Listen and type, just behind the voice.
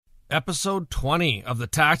Episode 20 of the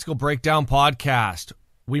Tactical Breakdown Podcast.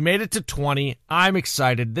 We made it to 20. I'm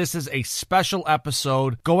excited. This is a special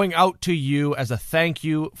episode going out to you as a thank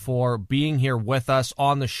you for being here with us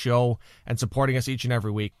on the show and supporting us each and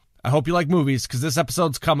every week. I hope you like movies because this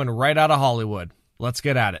episode's coming right out of Hollywood. Let's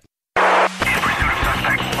get at it.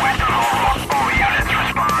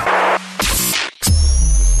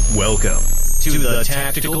 Welcome to the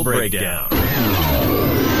Tactical Breakdown,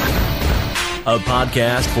 a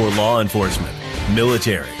podcast for law enforcement,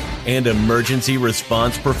 military, and emergency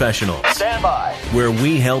response professionals. Stand by. Where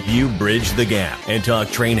we help you bridge the gap and talk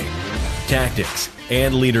training, tactics,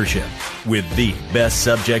 and leadership with the best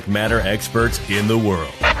subject matter experts in the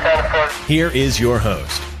world. Here is your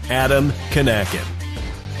host, Adam Kanakin.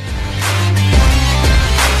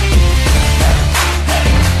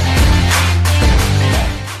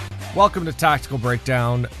 Welcome to Tactical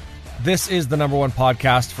Breakdown. This is the number one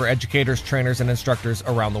podcast for educators, trainers, and instructors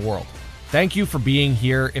around the world. Thank you for being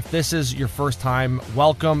here. If this is your first time,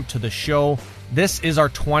 welcome to the show. This is our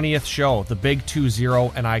 20th show, the Big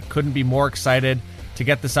 2-0, and I couldn't be more excited to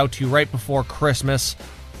get this out to you right before Christmas.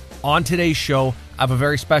 On today's show, I have a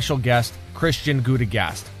very special guest, Christian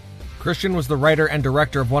Gudegast. Christian was the writer and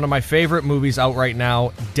director of one of my favorite movies out right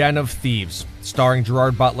now, Den of Thieves, starring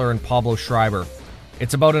Gerard Butler and Pablo Schreiber.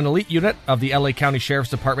 It's about an elite unit of the LA County Sheriff's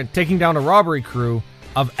Department taking down a robbery crew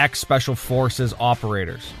of ex-Special Forces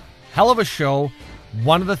operators. Hell of a show.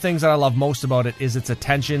 One of the things that I love most about it is its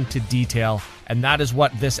attention to detail, and that is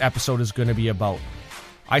what this episode is going to be about.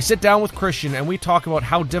 I sit down with Christian and we talk about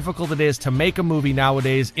how difficult it is to make a movie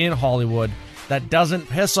nowadays in Hollywood that doesn't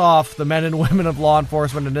piss off the men and women of law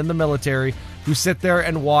enforcement and in the military who sit there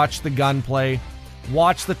and watch the gunplay,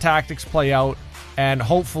 watch the tactics play out, and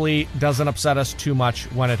hopefully doesn't upset us too much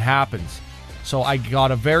when it happens. So I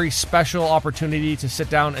got a very special opportunity to sit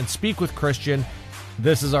down and speak with Christian.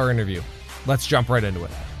 This is our interview. Let's jump right into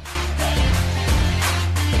it.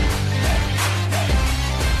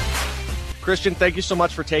 Christian, thank you so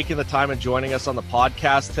much for taking the time and joining us on the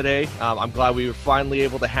podcast today. I'm glad we were finally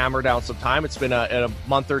able to hammer down some time. It's been a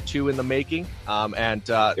month or two in the making.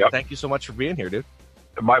 Thank you so much for being here, dude.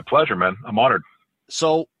 My pleasure, man. I'm honored.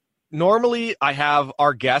 So normally I have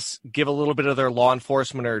our guests give a little bit of their law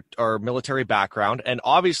enforcement or military background. And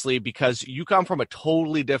obviously, because you come from a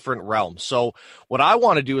totally different realm. So what I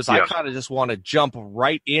want to do is I kind of just want to jump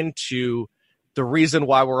right into the reason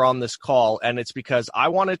why we're on this call. And it's because I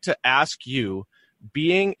wanted to ask you,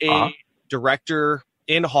 being a director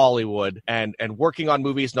in Hollywood and working on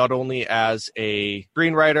movies, not only as a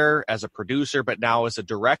screenwriter, as a producer, but now as a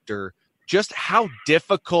director, just how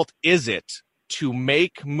difficult is it to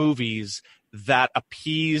make movies that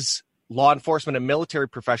appease law enforcement and military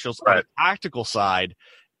professionals on the tactical side,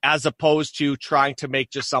 as opposed to trying to make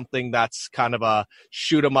just something that's kind of a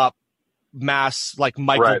shoot 'em up mass, like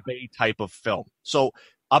Michael Bay type of film. So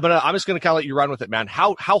I'm just gonna kind of let you run with it, man.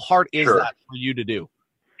 How hard is that for you to do?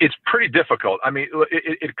 It's pretty difficult. I mean,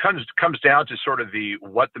 it comes down to sort of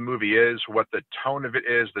what the movie is, what the tone of it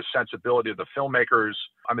is, the sensibility of the filmmakers.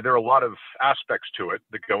 I mean, there are a lot of aspects to it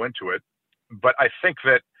that go into it. But I think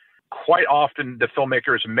that quite often the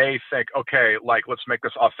filmmakers may think, okay, like, let's make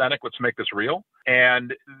this authentic, let's make this real.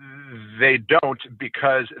 And they don't,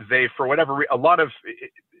 because they, for whatever a lot of,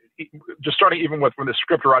 just starting even with from the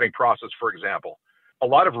script writing process, for example, a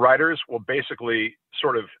lot of writers will basically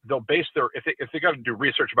they'll base if they got to do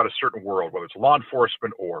research about a certain world, whether it's law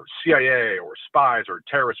enforcement or CIA or spies or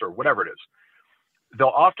terrorists or whatever it is, they'll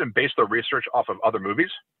often base their research off of other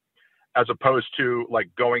movies, as opposed to like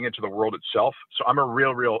going into the world itself. So I'm a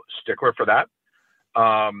real stickler for that.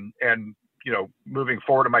 And, you know, moving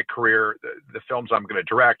forward in my career, the films I'm going to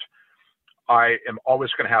direct, I am always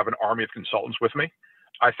going to have an army of consultants with me.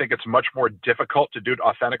 I think it's much more difficult to do it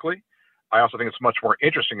authentically. I also think it's much more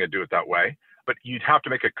interesting to do it that way, but you'd have to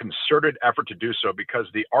make a concerted effort to do so, because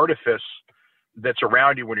the artifice that's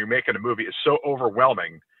around you when you're making a movie is so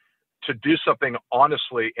overwhelming. To do something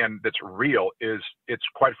honestly and that's real it's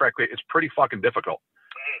quite frankly, it's pretty fucking difficult.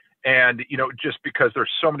 And, you know, just because there's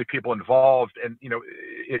so many people involved, and, you know,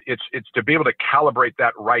 it's to be able to calibrate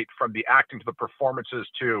that right, from the acting to the performances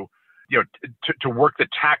to, you know, to work the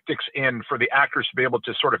tactics in for the actors to be able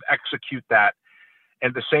to sort of execute that. And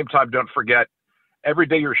at the same time, don't forget, every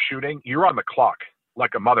day you're shooting, you're on the clock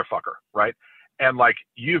like a motherfucker, right? And like,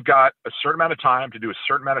 you've got a certain amount of time to do a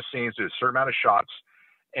certain amount of scenes, do a certain amount of shots,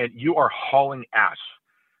 and you are hauling ass.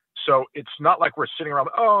 So it's not like we're sitting around,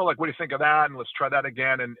 oh, like, what do you think of that? And let's try that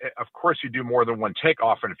again. And of course you do more than one take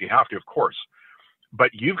often if you have to, of course, but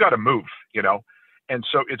you've got to move, you know? And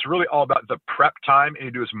so it's really all about the prep time, and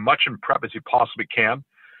you do as much in prep as you possibly can.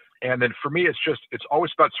 And then for me, it's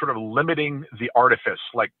always about sort of limiting the artifice,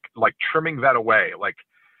 like trimming that away, like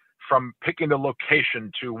from picking the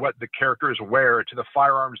location to what the characters wear to the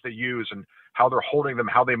firearms they use and how they're holding them,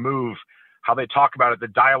 how they move, how they talk about it, the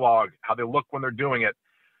dialogue, how they look when they're doing it.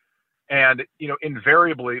 And,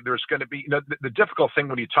 invariably there's going to be, the difficult thing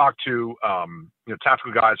when you talk to,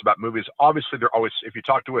 tactical guys about movies, obviously they're always, if you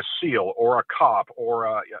talk to a SEAL or a cop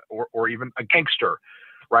or even a gangster,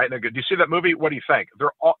 right? And they go, do you see that movie? What do you think?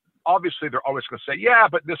 They're always going to say, yeah,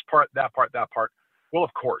 but this part, that part, that part. Well,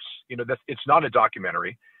 of course, it's not a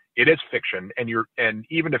documentary. It is fiction. And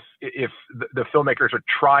even if the filmmakers are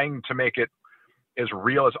trying to make it as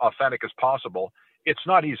real, as authentic as possible, it's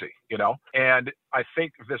not easy, and I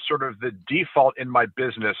think the default in my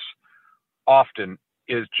business often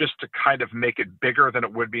is just to kind of make it bigger than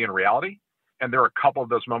it would be in reality. And there are a couple of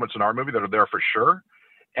those moments in our movie that are there for sure.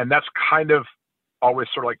 And that's kind of always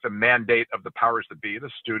sort of like the mandate of the powers that be,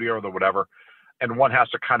 the studio or the whatever. And one has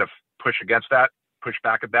to kind of push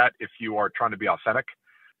back at that if you are trying to be authentic.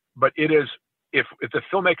 But it is, if the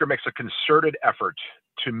filmmaker makes a concerted effort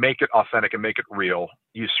to make it authentic and make it real,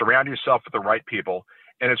 you surround yourself with the right people.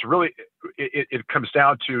 And it's really, it comes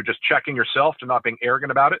down to just checking yourself, to not being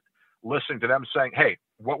arrogant about it, listening to them saying, hey,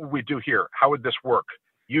 what would we do here? How would this work?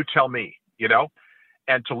 You tell me,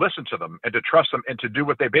 and to listen to them and to trust them and to do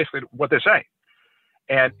what they say.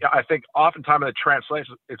 And I think oftentimes in the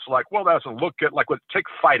translation, it's like, well, that doesn't look good. Like take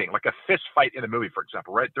fighting, like a fist fight in a movie, for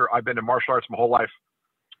example, right there. I've been in martial arts my whole life.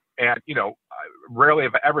 And, rarely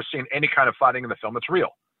have I ever seen any kind of fighting in the film that's real.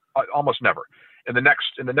 Almost never. In the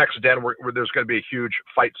next den where there's going to be a huge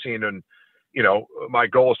fight scene, and, my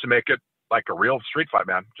goal is to make it like a real street fight,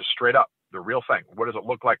 man, just straight up, the real thing. What does it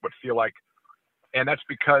look like? What feel like? And that's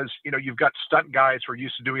because, you've got stunt guys who are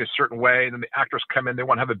used to doing a certain way, and then the actors come in, they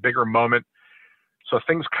want to have a bigger moment. So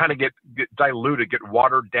things kind of get diluted, get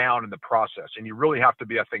watered down in the process. And you really have to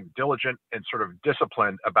be, I think, diligent and sort of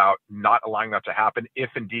disciplined about not allowing that to happen if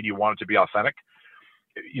indeed you want it to be authentic.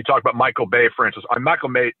 You talk about Michael Bay, for instance. Michael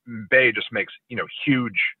Bay just makes,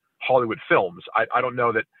 huge Hollywood films. I don't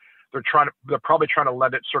know that they're probably trying to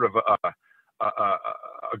lend it sort of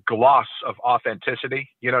a gloss of authenticity.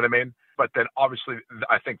 You know what I mean? But then obviously,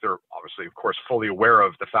 I think they're obviously, of course, fully aware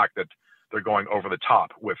of the fact that they're going over the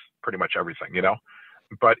top with pretty much everything,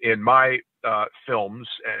 But in my films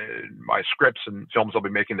and my scripts and films I'll be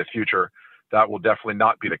making in the future, that will definitely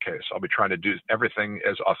not be the case. I'll be trying to do everything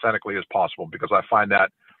as authentically as possible because I find that,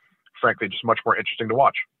 frankly, just much more interesting to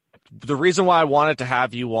watch. The reason why I wanted to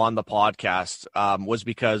have you on the podcast was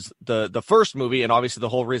because the first movie, and obviously the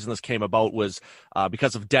whole reason this came about was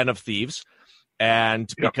because of Den of Thieves.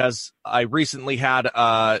 And because I recently had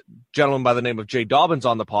a gentleman by the name of Jay Dobbins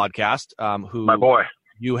on the podcast, who my boy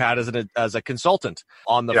you had as a consultant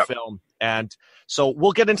on the film. And so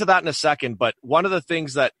we'll get into that in a second. But one of the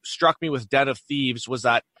things that struck me with Den of Thieves was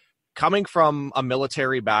that coming from a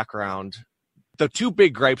military background, the two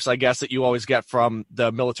big gripes, I guess, that you always get from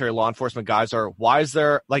the military law enforcement guys are, why is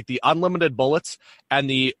there like the unlimited bullets and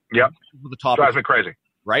the top drives me crazy,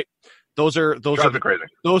 right? Those are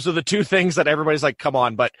the two things that everybody's like, come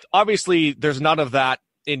on. But obviously there's none of that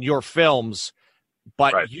in your films,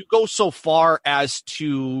 but you go so far as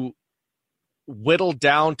to whittle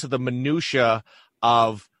down to the minutia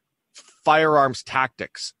of firearms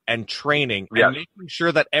tactics and training and making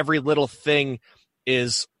sure that every little thing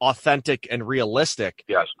is authentic and realistic.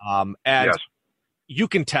 You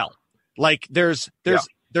can tell, like there's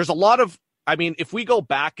a lot of, I mean, if we go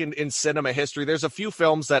back in cinema history, there's a few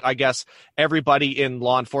films that I guess everybody in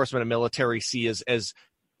law enforcement and military see as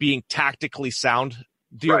being tactically sound.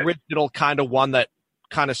 The original kind of one that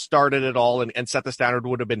kind of started it all and set the standard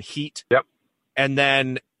would have been Heat. And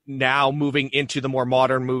then now moving into the more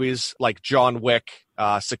modern movies like John Wick,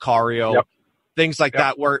 Sicario, things like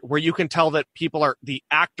that, where you can tell that the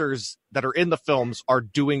actors that are in the films are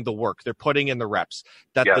doing the work. They're putting in the reps,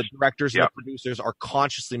 that the directors and the producers are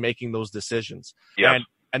consciously making those decisions.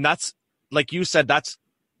 And that's, like you said, that's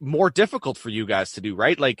more difficult for you guys to do,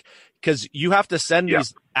 right? Like, because you have to send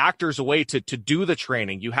these actors away to do the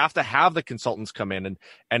training. You have to have the consultants come in,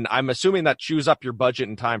 and I'm assuming that chews up your budget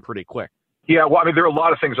and time pretty quick. Yeah, well, I mean, there are a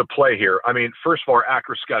lot of things at play here. I mean, first of all, our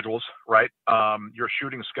actor schedules, right? Your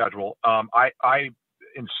shooting schedule. I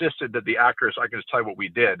insisted that the actors, I can just tell you what we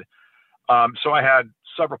did. So I had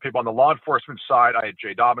several people on the law enforcement side. I had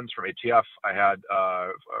Jay Dobbins from ATF. I had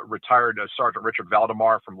retired Sergeant Richard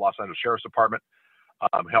Valdemar from Los Angeles Sheriff's Department.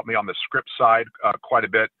 Helped me on the script side quite a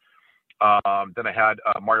bit. Then I had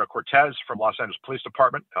Mario Cortez from Los Angeles Police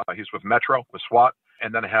Department. He's with Metro, with SWAT.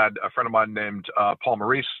 And then I had a friend of mine named Paul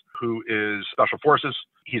Maurice, who is Special Forces.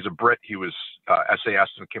 He's a Brit. He was SAS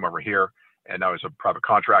and came over here, and now he's a private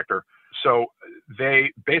contractor. So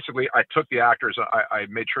they basically, I took the actors, I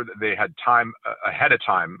made sure that they had time ahead of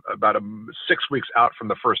time, about 6 weeks out from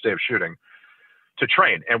the first day of shooting, to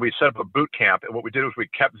train. And we set up a boot camp. And what we did was we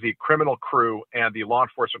kept the criminal crew and the law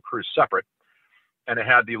enforcement crew separate. And it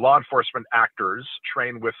had the law enforcement actors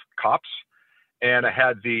train with cops. And I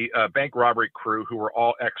had the bank robbery crew, who were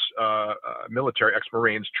all ex-military,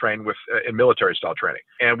 ex-Marines, trained with in military-style training.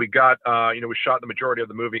 And we got, we shot the majority of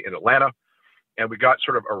the movie in Atlanta, and we got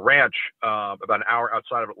sort of a ranch about an hour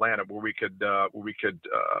outside of Atlanta where we could,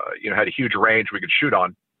 had a huge range we could shoot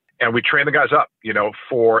on. And we trained the guys up,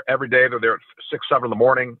 for every day. They're there at 6, 7 in the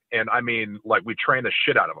morning, and I mean, like, we train the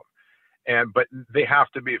shit out of them. But they have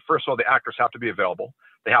to be, first of all, the actors have to be available.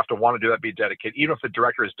 They have to want to do that, be dedicated. Even if the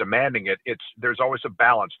director is demanding it, there's always a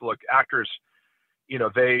balance. Look, actors,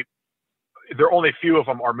 there are only a few of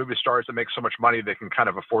them are movie stars that make so much money they can kind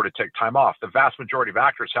of afford to take time off. The vast majority of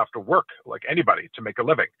actors have to work like anybody to make a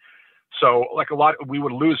living. So like we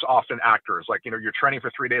would lose often actors. Like, you're training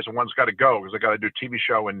for 3 days and one's got to go because they got to do a TV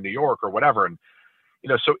show in New York or whatever. And,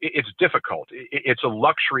 so it's difficult. It's a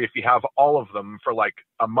luxury if you have all of them for like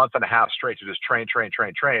a month and a half straight to just train.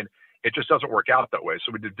 It just doesn't work out that way.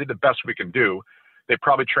 So we did the best we can do. They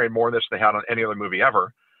probably trained more in this than they had on any other movie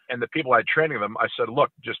ever. And the people I had training them, I said, look,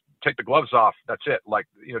 just take the gloves off. That's it. Like,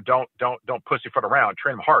 don't pussyfoot around.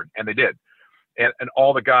 Train them hard. And they did. And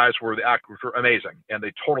all the guys the actors were amazing. And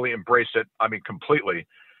they totally embraced it. I mean, completely.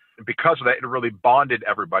 And because of that, it really bonded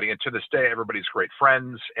everybody. And to this day, everybody's great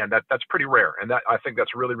friends. And that's pretty rare. And I think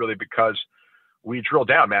that's really, really because we drill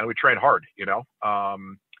down, man. We train hard,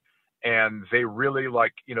 and they really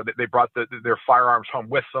they brought their firearms home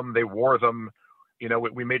with them. They wore them.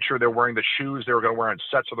 We made sure they're wearing the shoes they were going to wear on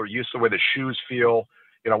set, so they're used to the way the shoes feel.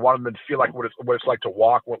 I wanted them to feel like what it's like to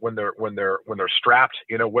walk when they're strapped.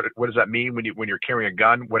 What does that mean when you're carrying a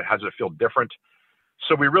gun? How does it feel different?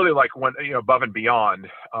 So we really went above and beyond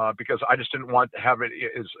because I just didn't want to have it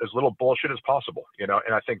as little bullshit as possible. And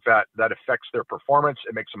I think that affects their performance.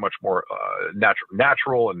 It makes them much more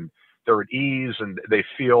natural, and they're at ease, and they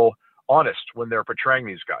feel honest when they're portraying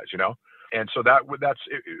these guys. And so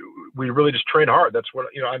we really just train hard. That's what,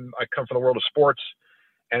 I come from the world of sports,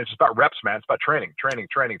 and it's just about reps, man. It's about training,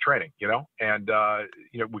 and,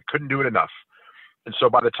 we couldn't do it enough. And so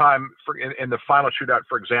by the time in the final shootout,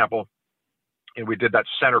 for example, and we did that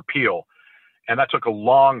center peel, and that took a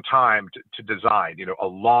long time to design, a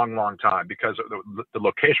long time, because the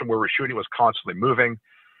location where we're shooting was constantly moving.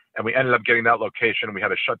 And we ended up getting that location. We had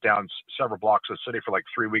to shut down several blocks of the city for like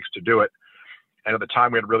 3 weeks to do it. And at the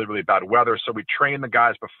time we had really, really bad weather. So we trained the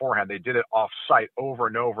guys beforehand. They did it off site over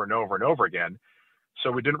and over and over and over again.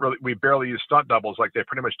 So we barely used stunt doubles. Like, they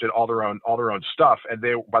pretty much did all their own stuff. And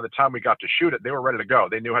by the time we got to shoot it, they were ready to go.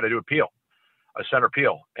 They knew how to do a center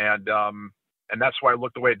peel. And that's why it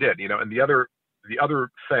looked the way it did, and the other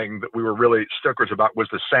thing that we were really stickers about was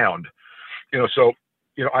the sound, so,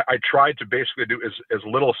 I tried to basically do as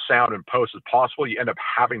little sound in post as possible. You end up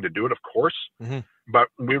having to do it, of course. Mm-hmm. But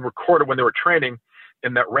we recorded when they were training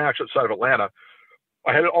in that ranch outside of Atlanta.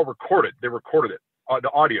 I had it all recorded. They recorded it,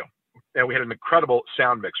 the audio. And we had an incredible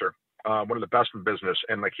sound mixer, one of the best in business.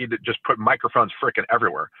 And he just put microphones freaking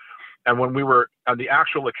everywhere. And when we were on the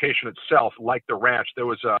actual location itself, like the ranch, there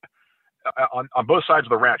was on both sides of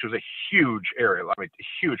the ranch, it was a huge area. I mean, a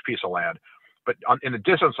huge piece of land. But in the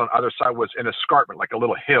distance on either side was an escarpment, like a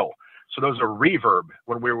little hill. So there was a reverb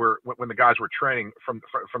when the guys were training from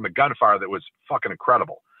the gunfire that was fucking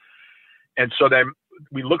incredible. And so then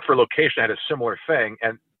we looked for a location that had a similar thing,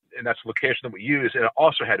 and that's the location that we used. And it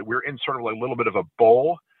also we were in sort of like a little bit of a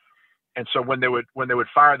bowl. And so when they would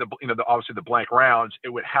fire obviously the blank rounds, it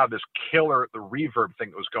would have this killer, the reverb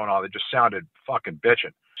thing that was going on that just sounded fucking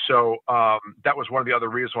bitchin'. So that was one of the other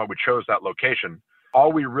reasons why we chose that location.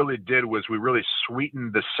 All we really did was we really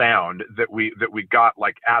sweetened the sound that we got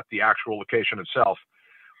like at the actual location itself.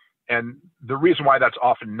 And the reason why that's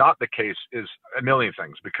often not the case is a million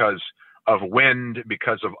things, because of wind,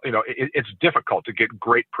 because of, it's difficult to get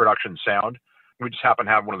great production sound. We just happen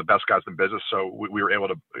to have one of the best guys in business, so we were able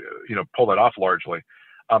to, pull that off largely.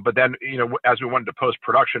 But then, as we went into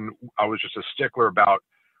post-production, I was just a stickler about,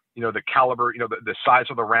 the caliber, the size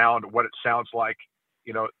of the round, what it sounds like,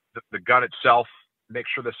 the gun itself, make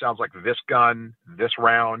sure this sounds like this gun, this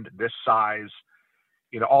round, this size,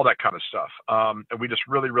 all that kind of stuff. And we just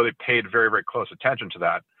really, really paid very, very close attention to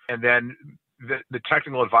that. And then the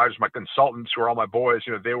technical advisors, my consultants, who are all my boys,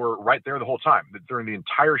 they were right there the whole time during the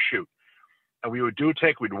entire shoot. And we would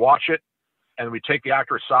we'd watch it, and we'd take the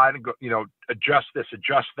actor aside and go, adjust this,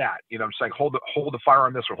 adjust that. I'm saying, hold the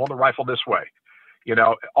firearm this way, hold the rifle this way.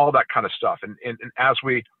 all that kind of stuff. And as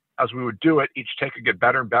we would do it, each take would get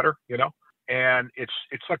better and better, and it's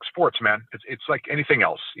like sports, man. It's like anything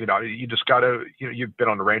else, you just gotta, you've been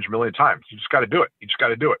on the range a million times. You just got to do it.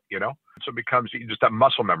 So it becomes just that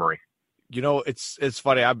muscle memory. It's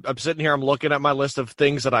funny. I'm sitting here, I'm looking at my list of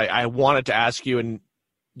things that I wanted to ask you, and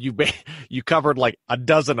you covered like a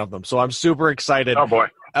dozen of them. So I'm super excited. Oh boy.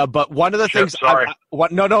 But one of the things, sorry.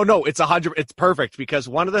 No, it's 100. It's perfect, because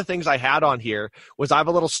one of the things I had on here was I have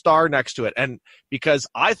a little star next to it. And because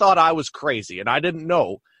I thought I was crazy and I didn't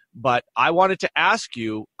know, but I wanted to ask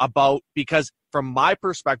you about, because from my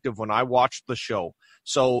perspective, when I watched the show,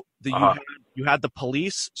 so you had the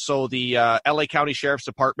police, so the LA County Sheriff's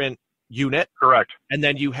Department unit. Correct. And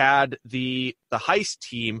then you had the heist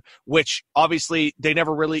team, which obviously you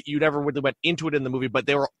never really went into it in the movie, but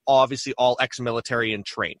they were obviously all ex-military and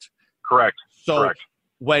trained. Correct. So Correct.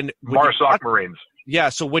 when MARSOC Marines. Yeah.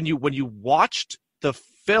 So when you watched the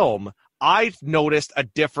film, I noticed a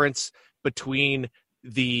difference between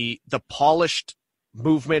the polished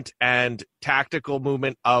movement and tactical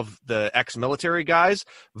movement of the ex-military guys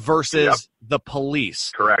versus the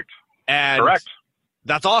police. Correct. And correct.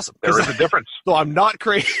 That's awesome. There is a difference. So I'm not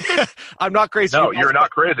crazy. I'm not crazy. No, you're not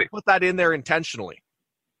crazy. Put that in there intentionally.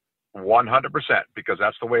 100%, because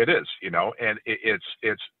that's the way it is, and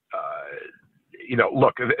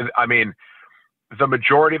look, I mean, the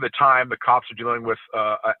majority of the time the cops are dealing with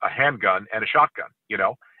a handgun and a shotgun,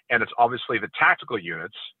 and it's obviously the tactical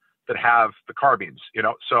units that have the carbines,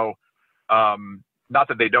 so not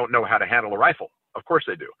that they don't know how to handle a rifle. Of course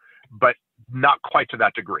they do, but not quite to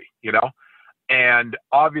that degree, And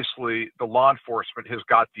obviously the law enforcement has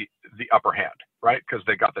got the upper hand, right? Because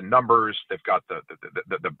they got the numbers, they've got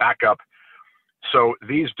the backup. So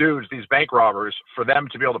these dudes, these bank robbers, for them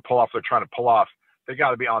to be able to pull off what they're trying to pull off, they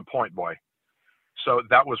got to be on point, boy. So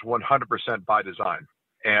that was 100% by design.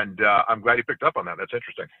 And I'm glad you picked up on that. That's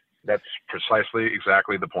interesting. That's precisely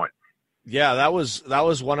exactly the point. Yeah, that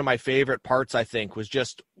was one of my favorite parts, I think, was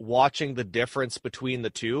just watching the difference between the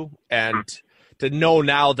two, and to know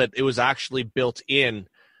now that it was actually built in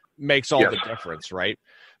makes all the difference, right?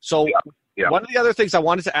 So one of the other things I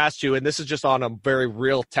wanted to ask you, and this is just on a very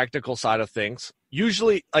real technical side of things,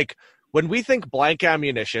 usually like when we think blank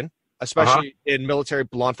ammunition, especially in military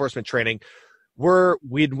law enforcement training, when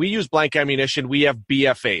we use blank ammunition, we have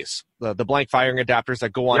BFAs, the blank firing adapters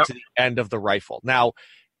that go on to the end of the rifle. Now,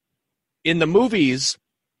 in the movies,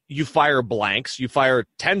 you fire blanks, you fire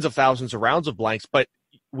tens of thousands of rounds of blanks, but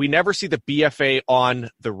we never see the BFA on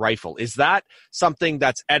the rifle. Is that something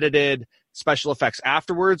that's edited, special effects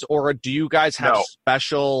afterwards, or do you guys have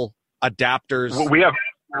special adapters? We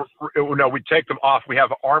take them off. We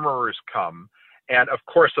have armorers come, and of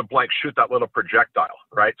course the blanks shoot that little projectile,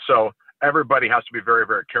 right? So everybody has to be very,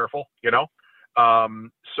 very careful,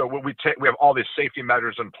 So we have all these safety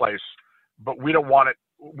measures in place, but we don't want it.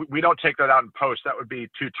 We don't take that out in post. That would be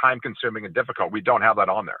too time consuming and difficult. We don't have that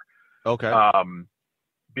on there. Okay.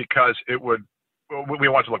 Because we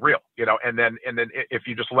want it to look real, and then if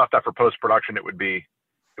you just left that for post production, it would be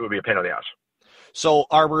a pain in the ass. So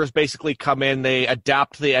armorers basically come in, they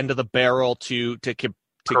adapt the end of the barrel to keep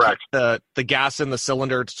the gas in the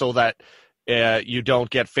cylinder so that you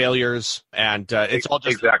don't get failures, and it's all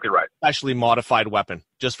just exactly right. Specially modified weapon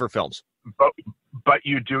just for films. But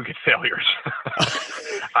you do get failures.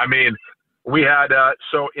 I mean, we had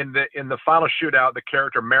so in the final shootout, the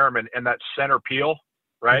character Merriman and that center peel,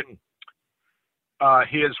 right?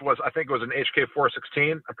 His was, I think it was an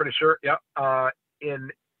HK416. I'm pretty sure. Yeah. In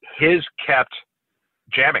his kept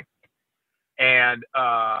jamming, and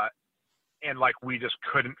like we just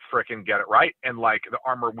couldn't frickin' get it right. And like the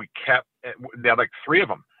armor we kept, they had like 3 of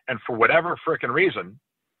them, and for whatever frickin' reason,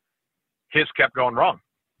 his kept going wrong.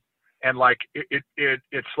 And like it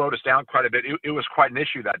slowed us down quite a bit. It was quite an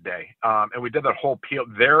issue that day. And we did that whole peel.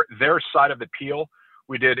 Their side of the peel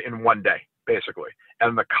we did in one day, basically.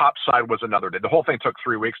 And the cop side was another day. The whole thing took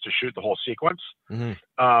 3 weeks to shoot the whole sequence.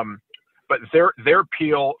 Mm-hmm. But their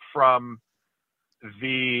peel from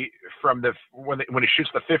when he shoots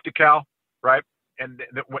the 50 cal, right? And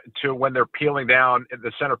to when they're peeling down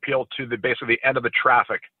the center peel to basically the end of the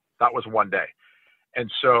traffic, that was one day. And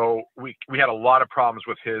so we had a lot of problems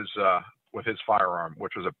with his firearm,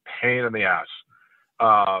 which was a pain in the ass,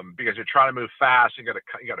 because you're trying to move fast. You got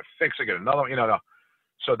to fix it, get another one,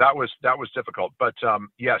 So that was difficult. But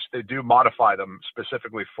yes, they do modify them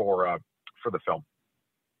specifically for the film.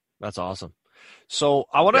 That's awesome. So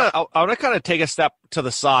I want to kind of take a step to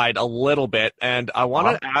the side a little bit, and I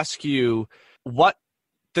want to ask you what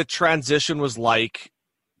the transition was like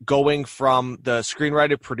going from the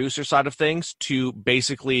screenwriter producer side of things to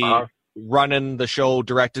basically running the show,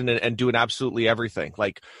 directing and doing absolutely everything.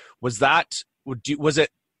 Like, was it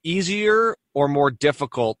easier or more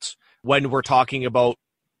difficult when we're talking about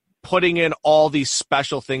putting in all these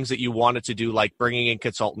special things that you wanted to do, like bringing in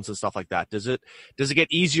consultants and stuff like that? Does it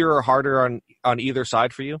get easier or harder on either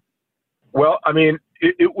side for you? Well, I mean,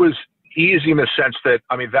 it was easy in the sense that,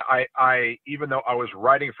 I mean, that I even though I was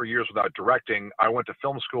writing for years without directing, I went to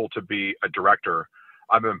film school to be a director.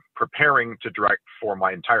 I've been preparing to direct for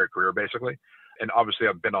my entire career, basically. And obviously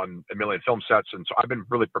I've been on a million film sets. And so I've been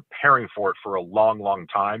really preparing for it for a long, long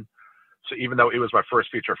time. So even though it was my first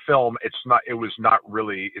feature film, it's not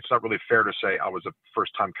really fair to say I was a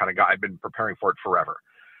first time kind of guy. I've been preparing for it forever.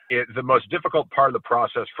 The most difficult part of the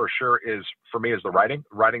process for sure is the writing.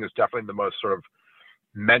 Writing is definitely the most sort of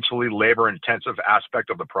mentally labor intensive aspect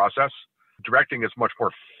of the process. Directing is much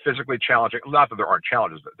more physically challenging. Not that there aren't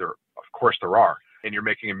challenges, of course there are, and you're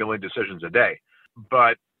making a million decisions a day.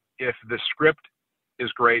 But if the script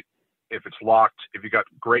is great, if it's locked, if you got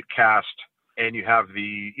great cast, and you have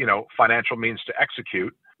the, financial means to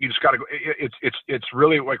execute, you just got to go. It's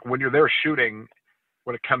really like when you're there shooting,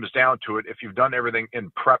 when it comes down to it, if you've done everything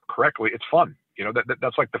in prep correctly, it's fun.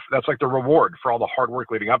 That's like the reward for all the hard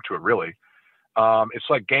work leading up to it, really. It's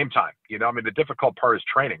like game time, I mean, the difficult part is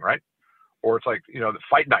training, right? Or it's like, the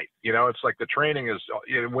fight night, it's like the training is,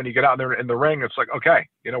 when you get out there in the ring, it's like, okay,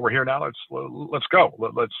 we're here now. Let's go.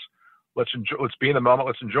 Let's enjoy, let's be in the moment.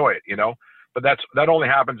 Let's enjoy it, But that only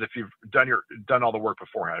happens if you've done all the work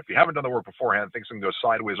beforehand. If you haven't done the work beforehand, things can go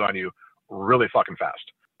sideways on you really fucking fast.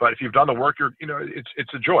 But if you've done the work,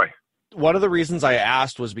 it's a joy. One of the reasons I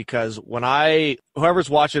asked was because whoever's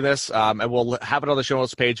watching this, and we'll have it on the show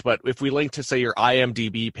notes page, but if we link to, say, your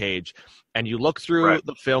IMDb page and you look through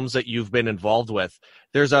the films that you've been involved with,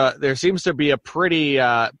 there seems to be a pretty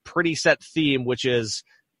set theme, which is,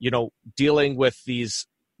 dealing with these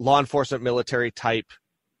law enforcement military type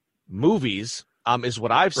movies, is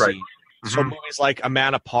what I've seen. Mm-hmm. So movies like A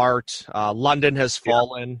Man Apart, London Has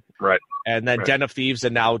Fallen, and then Den of Thieves,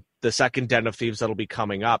 and now the second Den of Thieves that'll be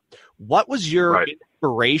coming up. What was your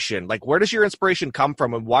inspiration? Like, where does your inspiration come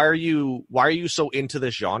from, and why are you so into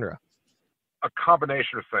this genre? A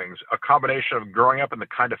combination of things. A combination of growing up in the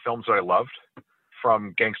kind of films that I loved,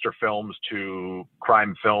 from gangster films to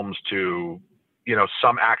crime films to,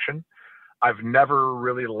 some action. I've never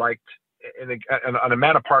really liked, and A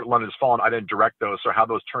Man Apart, London Has Fallen, I didn't direct those, so how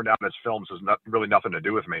those turned out as films has really nothing to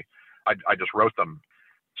do with me. I just wrote them.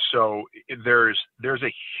 So there's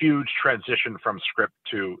a huge transition from script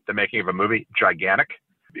to the making of a movie, gigantic.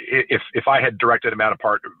 If I had directed A Man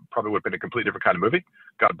Apart, it probably would have been a completely different kind of movie.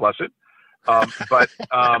 God bless it. But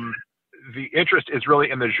the interest is really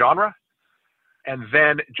in the genre. And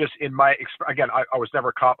then just in my, again, I was never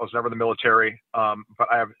a cop. I was never in the military. But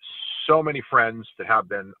I have so many friends that have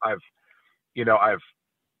been. I've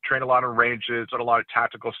trained a lot on ranges, done a lot of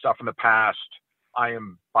tactical stuff in the past. I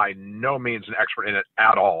am by no means an expert in it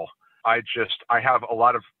at all. I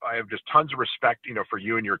have just tons of respect, for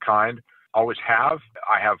you and your kind. Always have.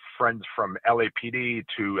 I have friends from LAPD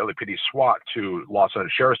to LAPD SWAT to Los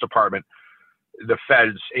Angeles Sheriff's Department, the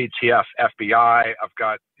Feds, ATF, FBI. I've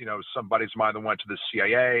got, some buddies of mine that went to the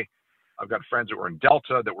CIA. I've got friends that were in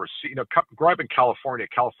Delta that were, growing up in California,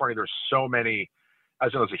 there's so many,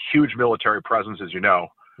 as there's a huge military presence, as you know.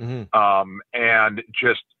 Mm-hmm. And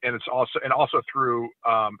it's also through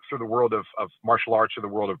the world of martial arts, through the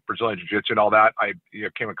world of Brazilian Jiu-Jitsu and all that, I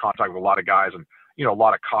came in contact with a lot of guys, and, a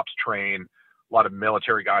lot of cops train, a lot of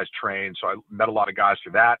military guys train. So I met a lot of guys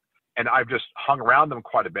through that, and I've just hung around them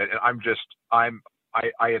quite a bit. And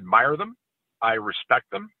I admire them. I respect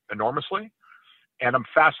them enormously, and I'm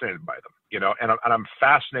fascinated by them, and I'm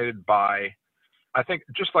fascinated by, I think,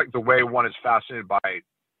 just like the way one is fascinated by,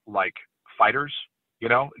 like, fighters,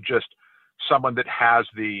 just someone that has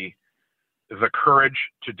the courage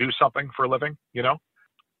to do something for a living,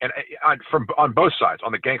 and from on both sides,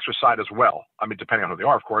 on the gangster side as well. I mean, depending on who they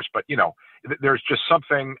are, of course, but there's just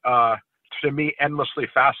something to me endlessly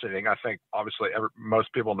fascinating. I think obviously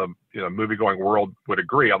most people in the movie going world would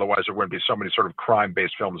agree. Otherwise, there wouldn't be so many sort of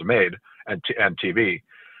crime-based films made and TV.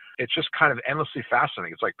 It's just kind of endlessly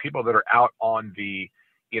fascinating. It's like people that are out on the,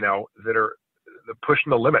 that are pushing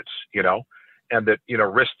the limits, and that,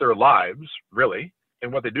 risk their lives really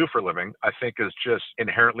in what they do for a living, I think is just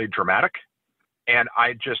inherently dramatic. And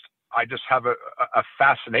I just have a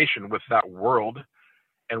fascination with that world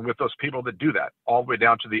and with those people that do that, all the way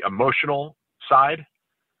down to the emotional side,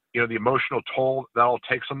 the emotional toll that all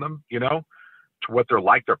takes on them, to what they're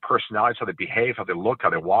like, their personalities, how they behave, how they look, how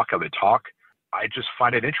they walk, how they talk. I just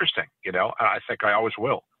find it interesting, and I think I always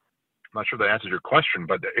will. I'm not sure that answers your question,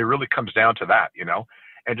 but it really comes down to that,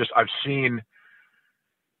 and just I've seen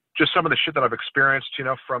just some of the shit that I've experienced,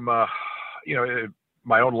 from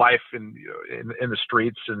my own life in the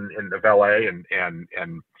streets in of LA and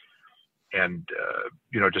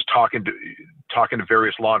just talking to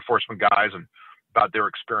various law enforcement guys and about their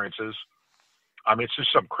experiences. I mean, it's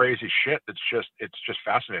just some crazy shit. It's just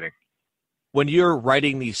fascinating. When you're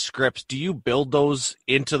writing these scripts, do you build those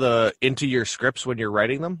into your scripts when you're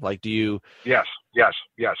writing them? Like, do you? Yes.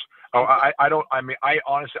 Oh, I don't. I mean, I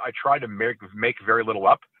honestly, I try to make very little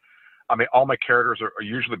up. I mean, all my characters are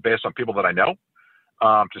usually based on people that I know,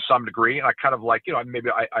 to some degree. And I kind of like, maybe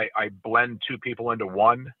I blend two people into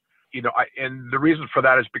one. And the reason for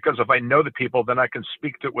that is because if I know the people, then I can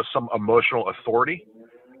speak to it with some emotional authority.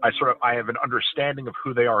 I have an understanding of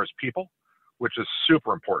who they are as people, which is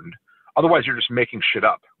super important. Otherwise, you're just making shit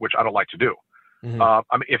up, which I don't like to do. Mm-hmm.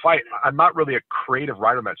 I mean, I'm not really a creative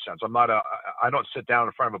writer in that sense. I don't sit down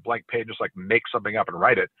in front of a blank page and just like make something up and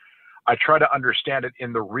write it. I try to understand it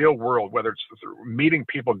in the real world, whether it's meeting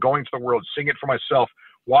people, going to the world, seeing it for myself,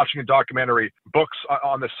 watching a documentary, books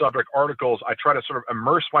on the subject, articles. I try to sort of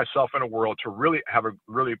immerse myself in a world to really have a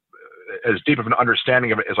really as deep of an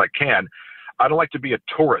understanding of it as I can. I don't like to be a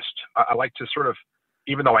tourist. I like to sort of,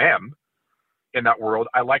 even though I am in that world,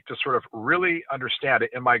 I like to sort of really understand it.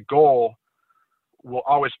 And my goal will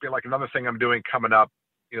always be like another thing I'm doing coming up.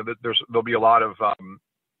 There'll be a lot of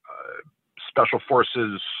special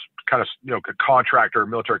forces kind of, military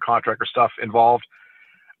contractor stuff involved.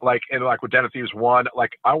 Like with Den of Thieves 1,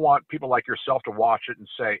 like I want people like yourself to watch it and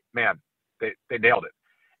say, man, they nailed it.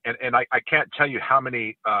 And I can't tell you how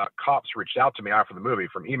many cops reached out to me after the movie,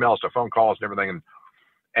 from emails to phone calls and everything,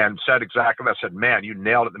 and said exactly that. I said, man, you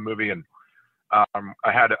nailed it in the movie. And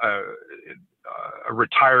I had a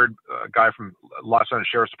retired guy from Los Angeles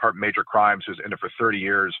Sheriff's Department, Major Crimes, who's in it for 30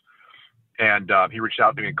 years. And he reached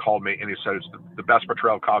out to me and called me, and he said, it's the best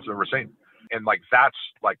portrayal of cops I've ever seen. And like, that's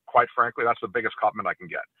like, quite frankly, that's the biggest compliment I can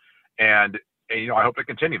get. And I hope to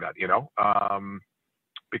continue that,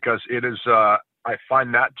 because it is, I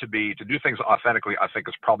find that to do things authentically, I think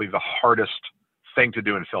is probably the hardest thing to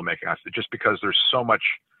do in filmmaking. Just because there's so much,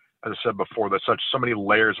 as I said before, there's so many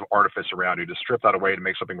layers of artifice around you. To strip that away to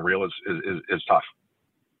make something real is tough.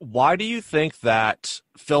 Why do you think that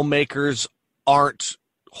filmmakers aren't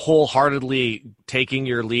wholeheartedly taking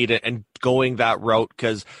your lead and going that route?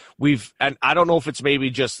 Because and I don't know if it may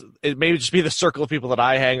just be the circle of people that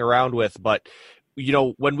I hang around with, but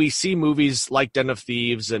when we see movies like Den of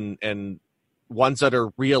Thieves and ones that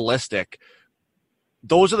are realistic,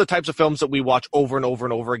 those are the types of films that we watch over and over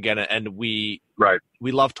and over again, and we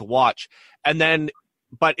love to watch. And then,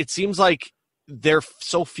 but it seems like they're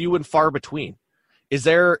so few and far between. Is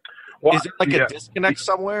there a disconnect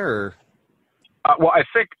somewhere? Or? Well, I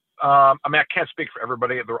think, I can't speak for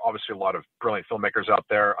everybody. There are obviously a lot of brilliant filmmakers out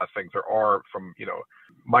there. I think there are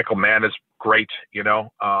Michael Mann is great,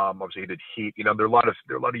 obviously he did Heat. There are a lot of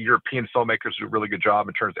European filmmakers who do a really good job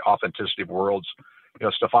in terms of the authenticity of worlds.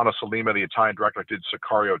 Stefano Sollima, the Italian director who did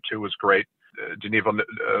Sicario 2, was great. Denis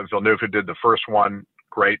Villeneuve, who did the first one,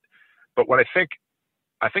 great. But what I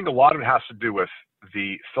think a lot of it has to do with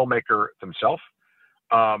the filmmaker themselves.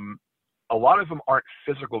 A lot of them aren't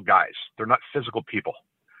physical guys. They're not physical people.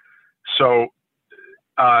 So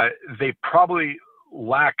they probably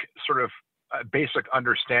lack sort of a basic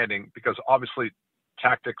understanding, because obviously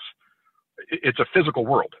tactics, it's a physical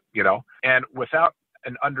world, and without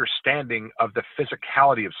an understanding of the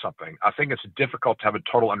physicality of something, I think it's difficult to have a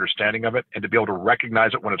total understanding of it and to be able to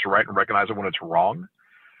recognize it when it's right and recognize it when it's wrong.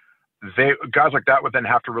 Guys like that would then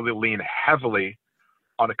have to really lean heavily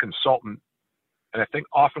on a consultant. And I think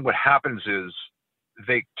often what happens is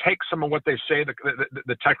they take some of what they say,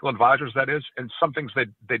 the technical advisors, that is, and some things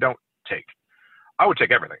they don't take. I would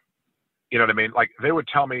take everything. You know what I mean? Like, they would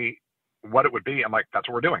tell me what it would be. I'm like, that's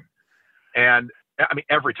what we're doing. And I mean,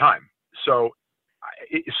 every time. So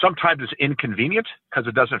sometimes it's inconvenient because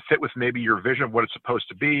it doesn't fit with maybe your vision of what it's supposed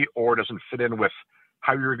to be, or it doesn't fit in with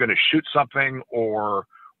how you're going to shoot something or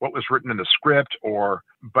what was written in the script,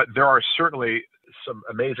 but there are certainly some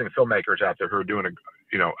amazing filmmakers out there who are doing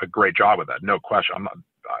a great job with that. No question.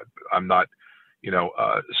 I'm not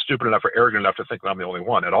stupid enough or arrogant enough to think that I'm the only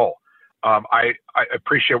one at all. I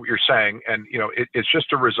appreciate what you're saying, and it's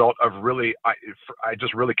just a result of really, I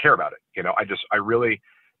just really care about it. I really,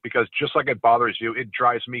 because just like it bothers you, it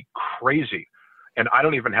drives me crazy, and I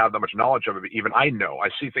don't even have that much knowledge of it. But even I know, I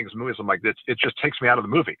see things in movies, I'm like, it just takes me out of the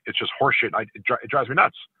movie. It's just horseshit. It drives me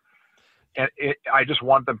nuts, and I just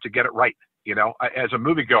want them to get it right. As a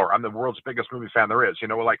moviegoer, I'm the world's biggest movie fan there is.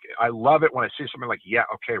 Like, I love it when I see something like, yeah,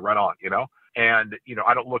 okay, right on. And,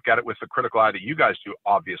 I don't look at it with the critical eye that you guys do,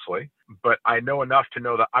 obviously, but I know enough to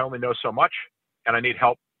know that I only know so much and I need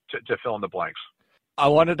help to fill in the blanks. I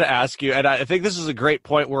wanted to ask you, and I think this is a great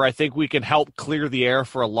point where I think we can help clear the air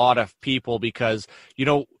for a lot of people because,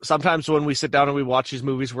 sometimes when we sit down and we watch these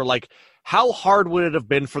movies, we're like, how hard would it have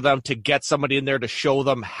been for them to get somebody in there to show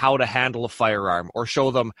them how to handle a firearm or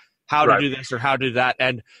show them how to do this or how to do that?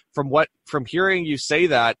 And from hearing you say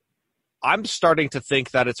that, I'm starting to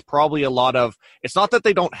think that it's probably a lot of, it's not that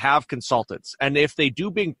they don't have consultants. And if they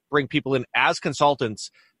do bring people in as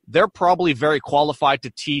consultants, they're probably very qualified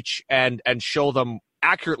to teach and show them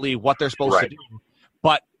accurately what they're supposed to do.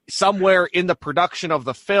 But somewhere in the production of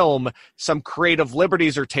the film, some creative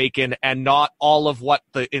liberties are taken and not all of what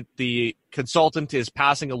the consultant is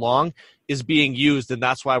passing along is being used. And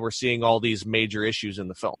that's why we're seeing all these major issues in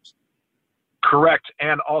the films. Correct.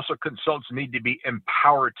 And also consultants need to be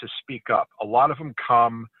empowered to speak up. A lot of them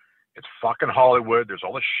come, it's fucking Hollywood. There's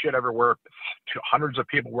all this shit everywhere. Hundreds of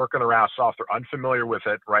people working their ass off. They're unfamiliar with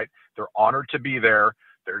it, right? They're honored to be there.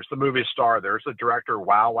 There's the movie star. There's the director.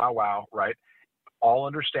 Wow, wow, wow, right? All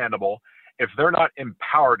understandable. If they're not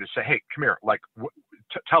empowered to say, hey, come here, like,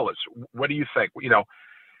 tell us, what do you think?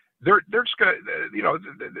 They're just gonna,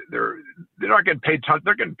 they're not getting paid tons.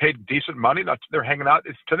 They're getting paid decent money. They're hanging out.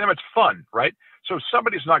 To them, it's fun, right? So if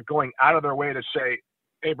somebody's not going out of their way to say,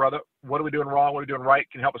 hey, brother, what are we doing wrong? What are we doing right?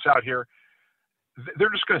 Can you help us out here?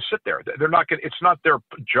 They're just going to sit there. They're not going. It's not their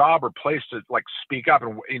job or place to like speak up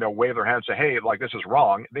and wave their hands and say, hey, like this is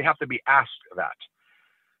wrong. They have to be asked that.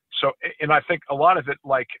 So, and I think a lot of it,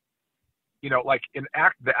 like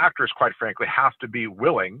the actors, quite frankly, have to be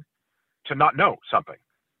willing to not know something.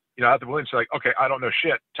 Have to be willing to say, like, okay, I don't know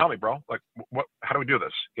shit. Tell me, bro. Like, what? How do we do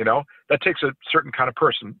this? That takes a certain kind of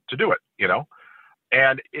person to do it.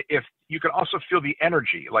 And if you can also feel the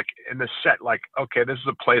energy, like in the set, like, okay, this is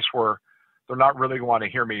a place where they're not really going to want to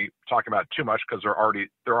hear me talking about it too much because they're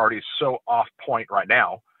already so off point right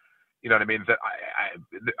now. You know what I mean? That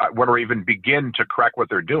I want to even begin to correct what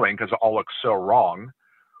they're doing because it all looks so wrong.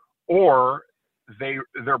 Or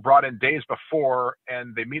they're brought in days before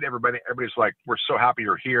and they meet everybody. Everybody's like, we're so happy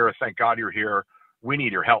you're here. Thank God you're here. We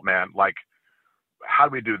need your help, man. Like, how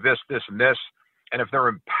do we do this, this, and this? And if they're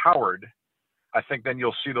empowered, I think then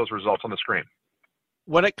you'll see those results on the screen.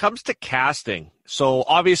 When it comes to casting, so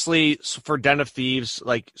obviously for Den of Thieves,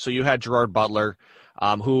 so you had Gerard Butler,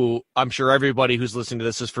 who I'm sure everybody who's listening to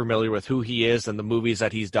this is familiar with who he is and the movies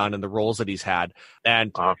that he's done and the roles that he's had.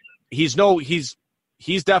 And he's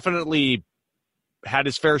definitely had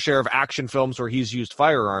his fair share of action films where he's used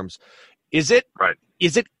firearms. Is it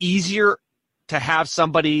easier to have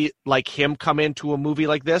somebody like him come into a movie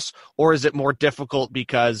like this, or is it more difficult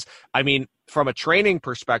because, I mean, from a training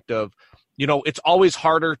perspective, it's always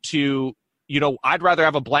harder to, I'd rather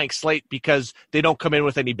have a blank slate because they don't come in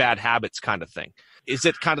with any bad habits kind of thing. Is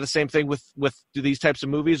it kind of the same thing with these types of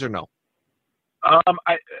movies or no?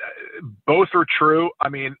 Both are true. I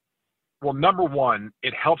mean, well, number one,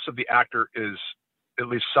 it helps if the actor is at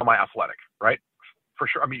least semi-athletic, right? For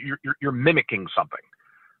sure. I mean, you're mimicking something,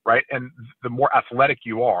 right? And the more athletic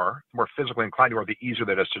you are, the more physically inclined you are, the easier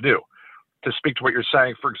that is to do. To speak to what you're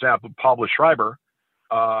saying, for example, Pablo Schreiber,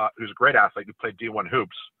 who's a great athlete who played D1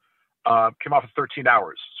 hoops, came off of 13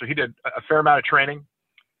 hours. So he did a fair amount of training,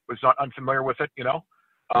 was not unfamiliar with it,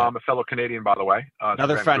 a fellow Canadian, by the way.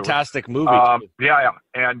 Another fantastic movie. Yeah.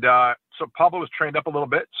 And so Pablo was trained up a little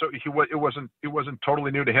bit, so it wasn't totally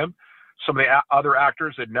new to him. Some of the other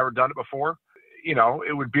actors had never done it before.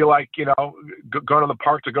 It would be like, going to the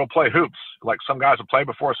park to go play hoops. Like some guys have played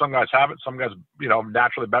before, some guys haven't, some guys,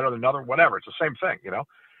 naturally better than another, whatever. It's the same thing,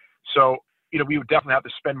 So, we would definitely have to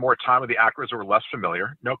spend more time with the actors who are less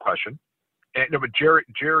familiar, no question. And, but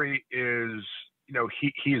Jerry is,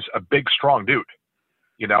 he's a big, strong dude,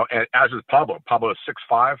 and as is Pablo. Pablo is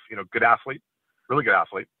 6'5", good athlete, really good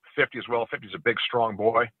athlete, 50 as well. 50 is a big, strong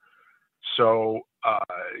boy. So,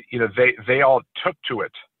 they all took to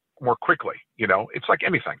it more quickly, it's like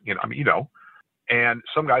anything, and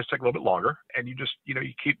some guys take a little bit longer and you just, you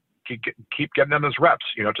keep getting them those reps,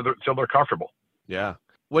 till they're comfortable. Yeah.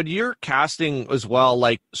 When you're casting as well,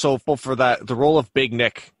 so for the role of Big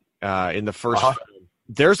Nick, in the first film,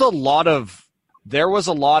 there was a lot of,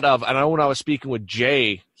 and I know when I was speaking with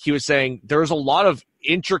Jay, he was saying there was a lot of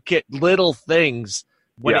intricate little things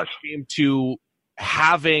when it came to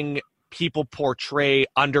having people portray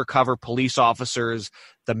undercover police officers,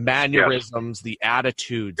 the mannerisms, the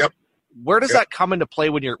attitudes. Yep. Where does that come into play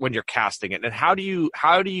when you're casting it? And how do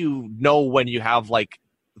you know when you have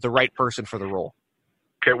the right person for the role?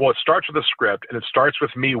 Okay, well, it starts with the script, and it starts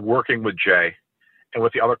with me working with Jay and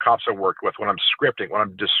with the other cops I worked with, when I'm scripting, when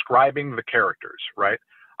I'm describing the characters, right,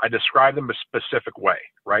 I describe them a specific way,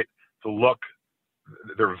 right? The look,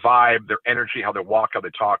 their vibe, their energy, how they walk, how they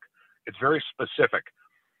talk. It's very specific.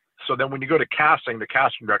 So then when you go to casting, the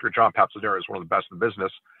casting director, John Papsadero, is one of the best in the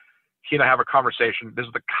business. He and I have a conversation. This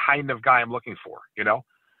is the kind of guy I'm looking for, you know?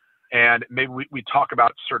 And maybe we talk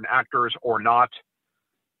about certain actors or not.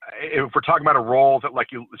 If we're talking about a role that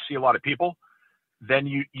like you see a lot of people, then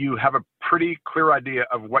you have a pretty clear idea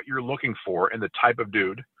of what you're looking for and the type of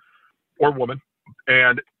dude or woman.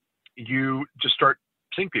 And you just start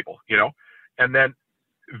seeing people, you know? And then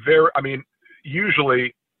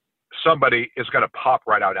usually somebody is going to pop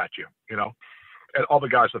right out at you, you know? And all the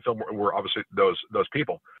guys in the film were obviously those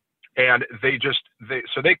people. And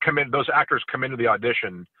they come in, those actors come into the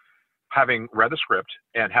audition having read the script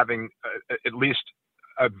and having at least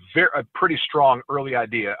a pretty strong early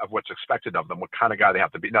idea of what's expected of them, what kind of guy they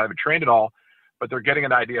have to be. Now, they haven't trained at all, but they're getting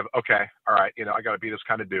an idea of, okay, all right, you know, I got to be this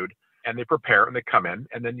kind of dude. And they prepare and they come in,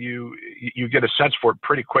 and then you get a sense for it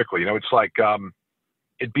pretty quickly. You know, it's like,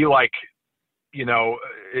 it'd be like, you know,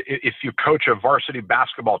 if you coach a varsity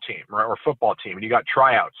basketball team or football team and you got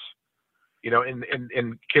tryouts, you know,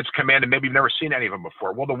 and kids come in and maybe you've never seen any of them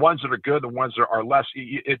before. Well, the ones that are good, the ones that are less,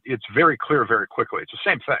 it's very clear very quickly. It's the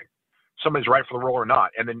same thing. Somebody's right for the role or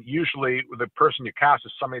not. And then usually the person you cast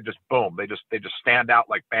is somebody just boom, they just stand out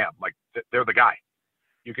like bam, like they're the guy.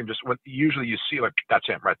 You can usually you see like that's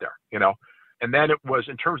him right there, you know. And then it was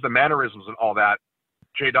in terms of the mannerisms and all that,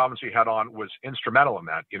 Jay Dobbins he had on was instrumental in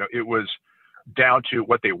that. You know, it was down to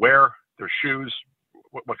what they wear, their shoes,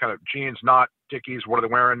 what kind of jeans, not Dickies, what are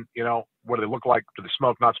they wearing, you know, what do they look like, do they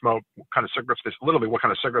smoke, not smoke, what kind of cigarettes what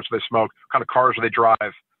kind of cigarettes do they smoke, what kind of cars do they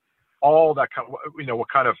drive, all that kind of, you know, what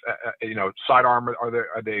kind of you know, sidearm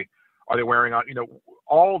are they wearing on, you know,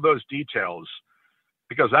 all those details,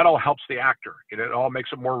 because that all helps the actor. It all makes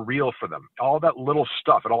it more real for them. All that little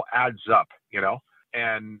stuff, it all adds up, you know.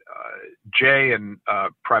 And Jay and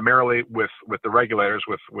primarily with the regulators,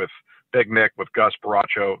 with Big Nick, with Gus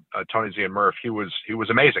Baracho, Tony Z and Murph, he was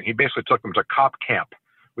amazing. He basically took them to cop camp,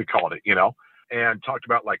 we called it, you know, and talked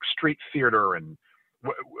about like street theater and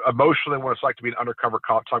emotionally what it's like to be an undercover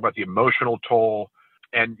cop. Talk about the emotional toll.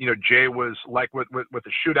 And, you know, Jay was like with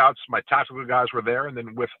the shootouts, my tactical guys were there. And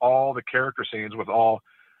then with all the character scenes, with all,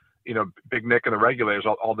 you know, Big Nick and the regulators,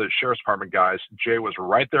 all the sheriff's department guys, Jay was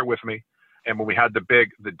right there with me. And when we had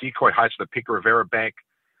the decoy heights of the Pico Rivera Bank,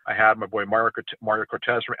 I had my boy Mario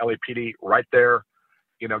Cortez from LAPD right there,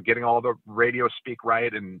 you know, getting all the radio speak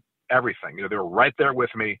right and everything. You know, they were right there with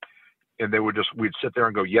me. And we'd sit there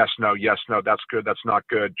and go, yes, no, that's good, that's not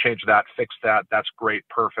good, change that, fix that, that's great,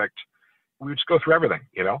 perfect. We would just go through everything,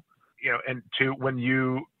 you know, and when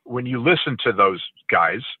you listen to those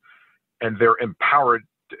guys and they're empowered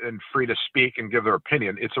and free to speak and give their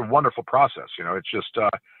opinion, it's a wonderful process, you know. It's just,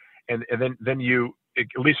 and then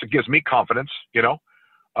at least it gives me confidence, you know.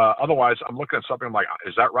 Otherwise, I'm looking at something, I'm like,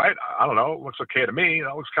 is that right? I don't know. It looks okay to me.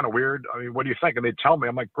 That looks kind of weird. I mean, what do you think? And they tell me,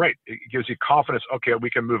 I'm like, great. It gives you confidence. Okay, we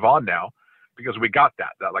can move on now because we got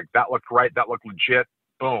that. That looked right. That looked legit.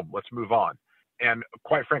 Boom. Let's move on. And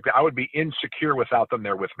quite frankly, I would be insecure without them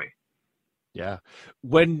there with me. Yeah.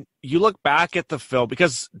 When you look back at the film,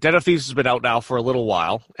 because Den of Thieves has been out now for a little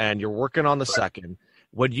while and you're working on the second,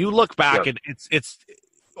 when you look back, yes, and it's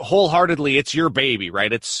wholeheartedly, it's your baby,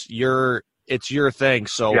 right? It's your thing.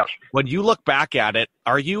 So yes, when you look back at it,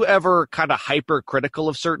 are you ever kind of hypercritical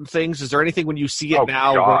of certain things? Is there anything when you see it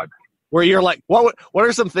now where you're like, what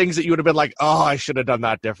are some things that you would have been like, oh, I should have done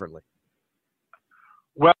that differently?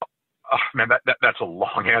 Well, oh, man, that's a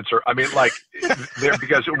long answer. I mean, like,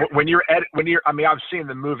 because I've seen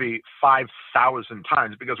the movie 5,000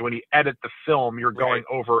 times, because when you edit the film, you're going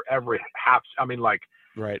over every half. I mean, like,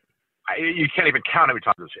 right. You can't even count how many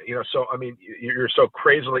times it's, you know. So I mean, you're so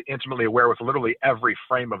crazily, intimately aware with literally every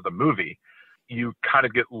frame of the movie, you kind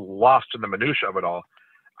of get lost in the minutia of it all.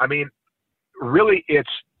 I mean, really, it's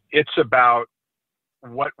about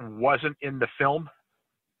what wasn't in the film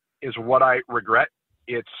is what I regret.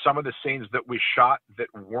 It's some of the scenes that we shot that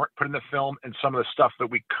weren't put in the film, and some of the stuff that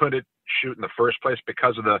we couldn't shoot in the first place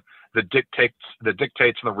because of the dictates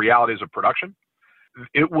and the realities of production.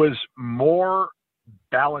 It was more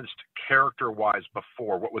balanced character-wise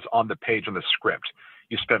before what was on the page in the script.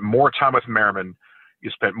 You spent more time with Merriman,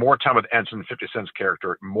 you spent more time with Ensign, 50 Cent's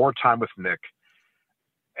character, more time with Nick,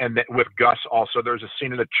 and then with Gus also. There's a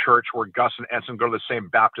scene in a church where Gus and Ensign go to the same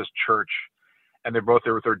Baptist church, and they're both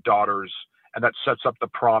there with their daughters, and that sets up the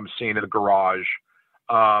prom scene in the garage.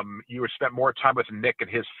 You spent more time with Nick and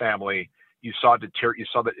his family. You saw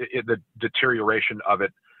the deterioration of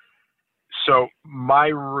it. So my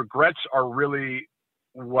regrets are really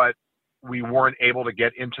what we weren't able to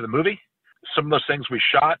get into the movie. Some of those things we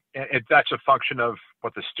shot, and that's a function of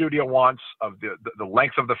what the studio wants, of the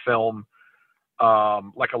length of the film,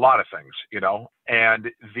 like a lot of things, And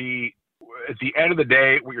at the end of the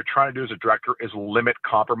day, what you're trying to do as a director is limit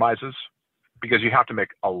compromises, because you have to make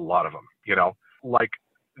a lot of them, Like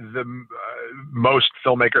most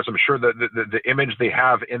filmmakers, I'm sure the image they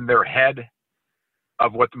have in their head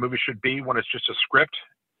of what the movie should be when it's just a script,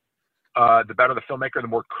 the better the filmmaker, the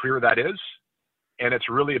more clear that is. And it's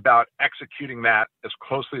really about executing that as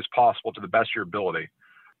closely as possible to the best of your ability.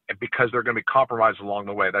 And because there are going to be compromises along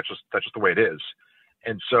the way, that's just the way it is.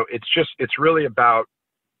 And so it's really about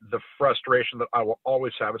the frustration that I will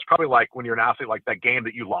always have. It's probably like when you're an athlete, like that game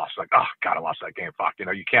that you lost, like, oh God, I lost that game. Fuck,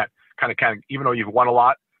 you can't kind of, even though you've won a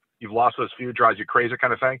lot, you've lost those few, drives you crazy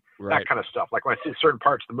kind of thing. Right. That kind of stuff. Like when I see certain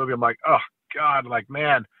parts of the movie, I'm like, oh God, like,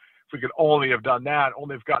 man, if we could only have done that,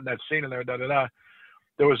 only have gotten that scene in there, da-da-da.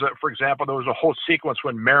 For example, there was a whole sequence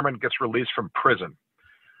when Merriman gets released from prison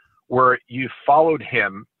where you followed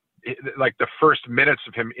him, like the first minutes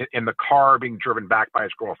of him in the car being driven back by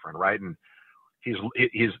his girlfriend, right? And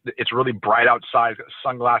it's really bright outside, got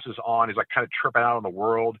sunglasses on. He's like kind of tripping out on the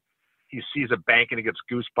world. He sees a bank and he gets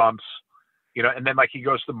goosebumps, and then like he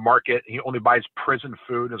goes to the market, he only buys prison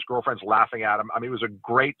food and his girlfriend's laughing at him. I mean, it was a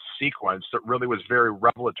great sequence that really was very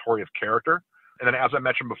revelatory of character. And then, as I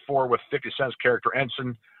mentioned before, with 50 Cent's character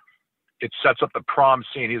Ensign, it sets up the prom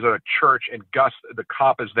scene. He's at a church, and Gus, the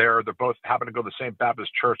cop, is there. They both happen to go to the same Baptist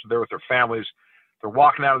church. They're with their families. They're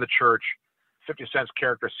walking out of the church. 50 Cent's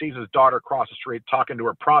character sees his daughter across the street talking to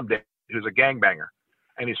her prom date, who's a gangbanger.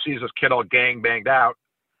 And he sees this kid all gang banged out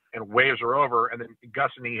and waves her over. And then Gus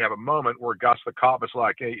and he have a moment where Gus, the cop, is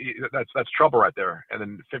like, hey, that's trouble right there. And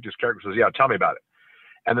then 50's character says, yeah, tell me about it.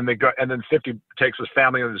 And then 50 takes his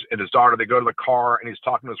family and his daughter. They go to the car, and he's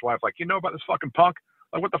talking to his wife, like, about this fucking punk?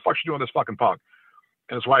 Like, what the fuck's she doing with this fucking punk?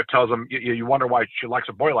 And his wife tells him, you wonder why she likes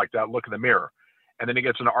a boy like that. Look in the mirror. And then he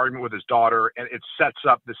gets in an argument with his daughter, and it sets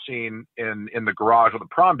up the scene in the garage with the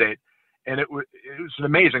prom date. And it was an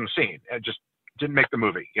amazing scene. It just didn't make the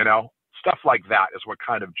movie, Stuff like that is what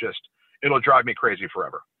kind of it'll drive me crazy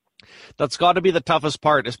forever. That's got to be the toughest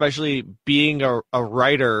part, especially being a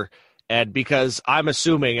writer. And because I'm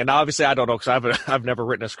assuming, and obviously I don't know because I've never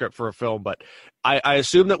written a script for a film, but I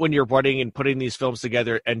assume that when you're putting these films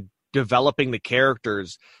together and developing the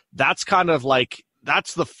characters, that's kind of like,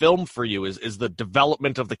 that's the film for you is the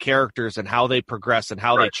development of the characters and how they progress and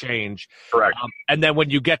how they change. Correct. And then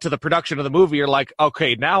when you get to the production of the movie, you're like,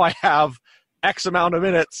 okay, now I have X amount of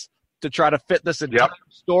minutes to try to fit this entire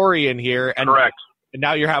story in here. And, correct. And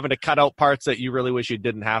now you're having to cut out parts that you really wish you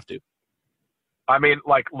didn't have to. I mean,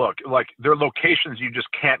 look, there are locations you just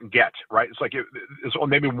can't get, right? It's like there's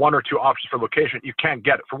maybe one or two options for location. You can't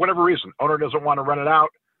get it for whatever reason. Owner doesn't want to rent it out,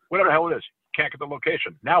 whatever the hell it is. Can't get the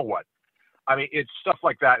location. Now what? I mean, it's stuff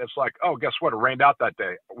like that. It's like, oh, guess what? It rained out that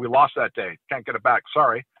day. We lost that day. Can't get it back.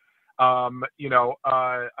 Sorry. A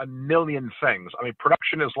million things. I mean,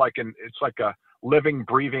 production is it's like a living,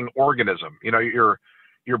 breathing organism. You're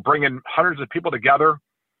bringing hundreds of people together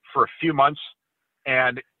for a few months,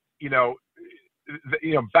 and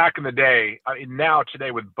back in the day,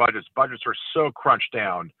 today with budgets are so crunched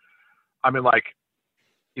down. I mean, like,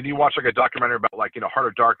 if you watch a documentary about Heart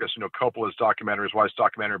of Darkness, Coppola's documentary, his wife's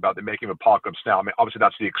documentary about the making of Apocalypse Now. I mean, obviously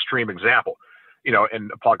that's the extreme example,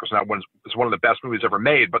 and Apocalypse Now is one of the best movies ever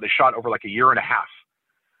made, but they shot over like a year and a half.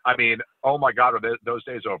 I mean, oh my God, are those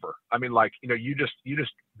days over? I mean, you just,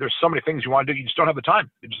 there's so many things you want to do. You just don't have the time.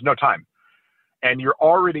 There's just no time. And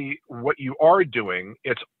what you are doing,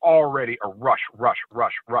 it's already a rush,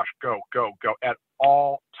 go at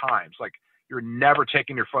all times. Like, you're never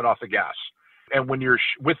taking your foot off the gas. And when you're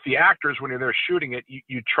with the actors, when you're there shooting it,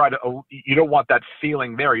 you don't want that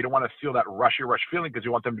feeling there. You don't want to feel that rush feeling, because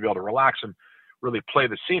you want them to be able to relax and really play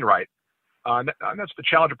the scene right. And that's the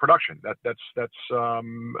challenge of production. That's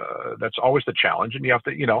always the challenge. And you have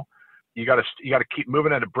to, you got to keep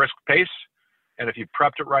moving at a brisk pace. And if you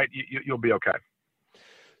prepped it right, you'll be okay.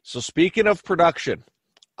 So speaking of production,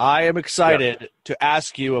 I am excited to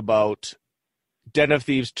ask you about Den of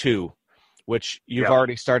Thieves 2, which you've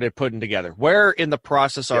already started putting together. Where in the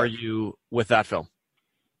process are you with that film?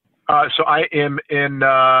 So I am in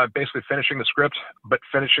basically finishing the script, but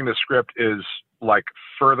finishing the script is like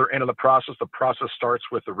further into the process. The process starts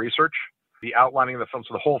with the research, the outlining of the film.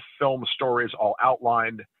 So the whole film story is all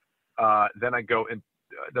outlined. Then I go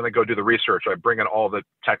do the research. I bring in all the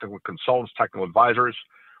technical consultants, technical advisors.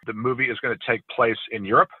 The movie is going to take place in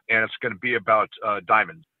Europe, and it's going to be about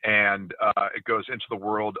diamonds. And it goes into the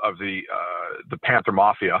world of the Panther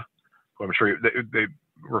Mafia, who I'm sure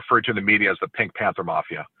referred to in the media as the Pink Panther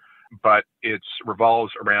Mafia, but it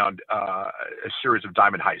revolves around a series of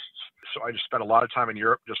diamond heists. So I just spent a lot of time in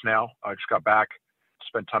Europe just now. I just got back,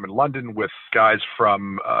 spent time in London with guys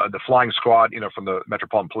from the Flying Squad, from the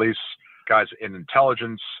Metropolitan Police, guys in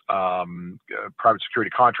intelligence, private security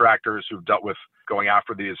contractors who've dealt with going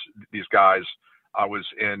after these guys. I was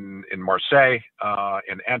in Marseille,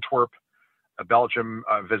 in Antwerp, Belgium,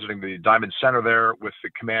 visiting the Diamond Center there with the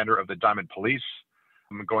commander of the Diamond Police.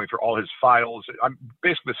 I'm going through all his files. I'm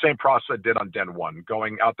basically the same process I did on Den 1,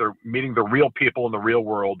 going out there, meeting the real people in the real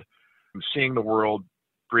world, seeing the world,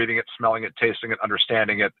 breathing it, smelling it, tasting it,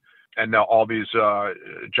 understanding it. And now all these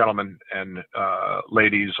gentlemen and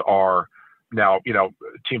ladies are now,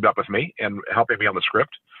 teamed up with me and helping me on the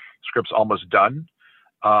script. The script's almost done.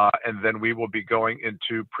 And then we will be going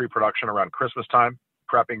into pre-production around Christmas time,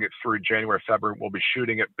 prepping it through January, February. We'll be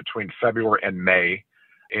shooting it between February and May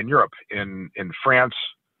in Europe, in France,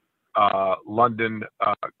 London,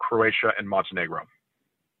 Croatia, and Montenegro.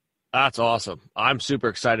 That's awesome. I'm super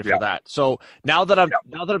excited for that. So now that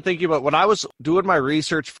I'm thinking about, when I was doing my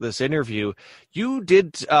research for this interview, you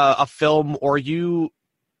did a film, or you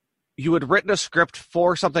had written a script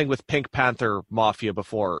for something with Pink Panther Mafia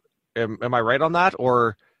before. Am I right on that?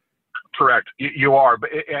 Or correct, you are,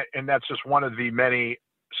 and that's just one of the many.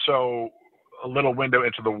 So a little window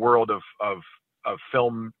into the world of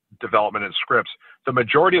film development and scripts. The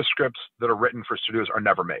majority of scripts that are written for studios are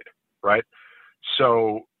never made, right?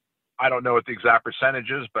 So I don't know what the exact percentage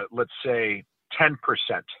is, but let's say 10%,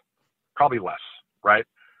 probably less, right?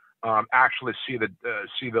 Actually see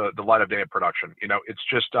the light of day in production. It's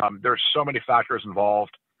just there's so many factors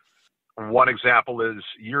involved. One example is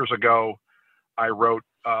years ago, I wrote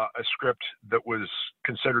a script that was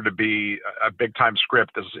considered to be a big time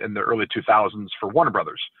script. This is in the early 2000s for Warner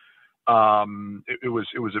Brothers. It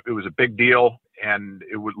was a big deal, and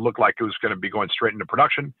it would look like it was going to be going straight into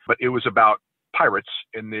production, but it was about pirates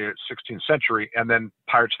in the 16th century, and then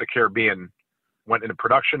Pirates of the Caribbean went into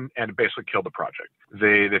production and basically killed the project.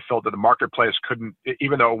 They felt that the marketplace couldn't,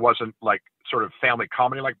 even though it wasn't like sort of family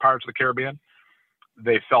comedy like Pirates of the Caribbean,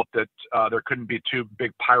 they felt that there couldn't be two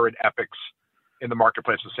big pirate epics in the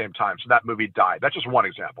marketplace at the same time. So that movie died. That's just one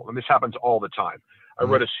example, and this happens all the time. I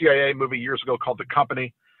wrote a CIA movie years ago called The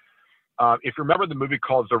Company. If you remember the movie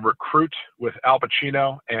called The Recruit with Al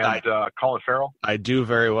Pacino and Colin Farrell. I do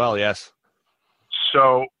very well, yes.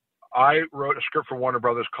 So I wrote a script for Warner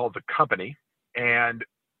Brothers called The Company, and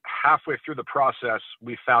halfway through the process,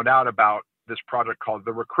 we found out about this project called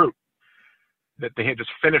The Recruit, that they had just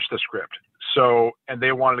finished the script. So, and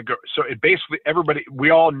they wanted to go. So it basically, everybody, we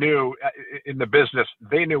all knew in the business,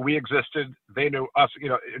 they knew we existed, they knew us,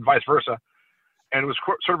 and vice versa. And it was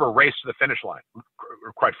sort of a race to the finish line,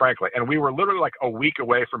 quite frankly. And we were literally like a week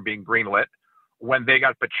away from being greenlit when they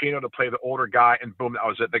got Pacino to play the older guy, and boom, that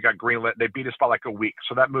was it. They got greenlit. They beat us by like a week.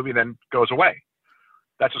 So that movie then goes away.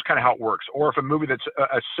 That's just kind of how it works. Or if a movie that's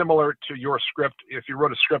similar to your script, if you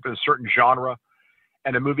wrote a script in a certain genre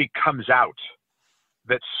and a movie comes out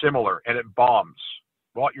that's similar and it bombs,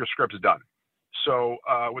 well, your script's done. So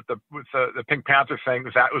with the Pink Panther thing,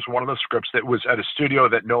 that was one of the scripts that was at a studio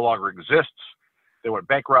that no longer exists. They went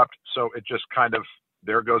bankrupt. So it just kind of,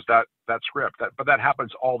 there goes that script. But that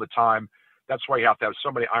happens all the time. That's why you have to have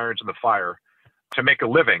so many irons in the fire. To make a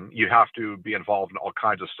living, you have to be involved in all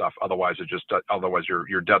kinds of stuff. Otherwise,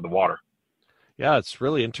 you're dead in the water. Yeah, it's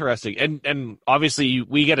really interesting. And obviously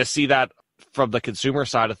we get to see that from the consumer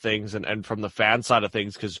side of things and from the fan side of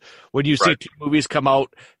things, because when you see two movies come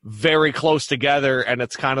out very close together and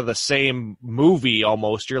it's kind of the same movie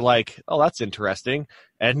almost, you're like, oh, that's interesting.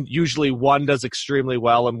 And usually one does extremely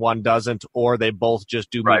well and one doesn't, or they both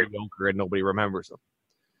just do mediocre and nobody remembers them.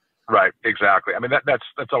 Right, exactly. I mean,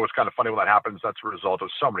 that's always kind of funny when that happens. That's a result of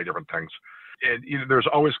so many different things. And there's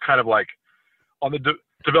always kind of like, on the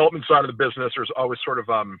development side of the business, there's always sort of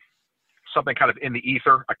something kind of in the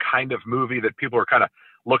ether, a kind of movie that people are kind of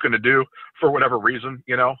looking to do for whatever reason,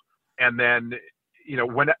 And then,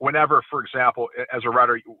 whenever, for example, as a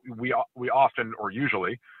writer, we often, or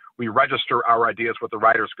usually, we register our ideas with the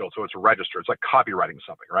Writer's Guild. So it's a register. It's like copywriting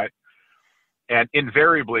something, right? And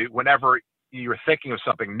invariably, whenever you're thinking of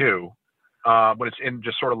something new, when it's in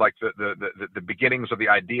just sort of like the beginnings of the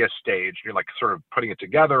idea stage, you're like sort of putting it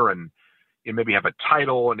together, and you maybe have a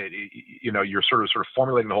title, and you're sort of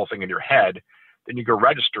formulating the whole thing in your head. Then you go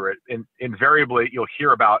register it, and invariably you'll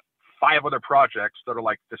hear about 5 other projects that are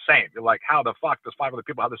like the same. You're like, how the fuck does 5 other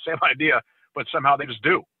people have the same idea, but somehow they just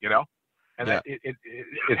do, And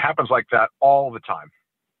it happens like that all the time.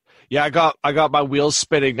 Yeah, I got my wheels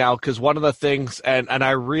spinning now, because one of the things, and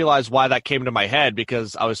I realized why that came to my head,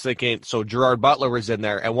 because I was thinking, so Gerard Butler was in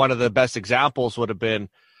there, and one of the best examples would have been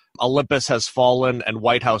Olympus Has Fallen and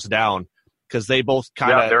White House Down, because they both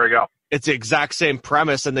kind of, yeah, there we go. It's the exact same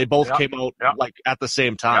premise, and they both came out like at the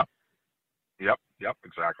same time. Yep,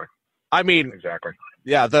 exactly. I mean, exactly.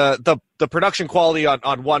 Yeah, the production quality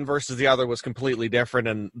on one versus the other was completely different,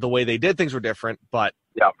 and the way they did things were different. But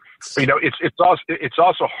yeah, it's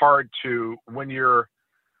also hard to, when you're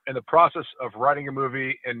in the process of writing a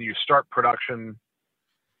movie and you start production,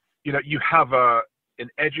 you have an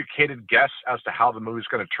educated guess as to how the movie's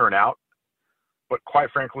going to turn out, but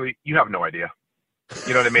quite frankly, you have no idea.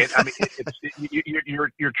 You know what I mean? I mean,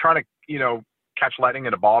 you're trying to catch lightning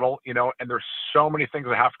in a bottle, and there's so many things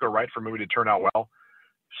that have to go right for a movie to turn out well.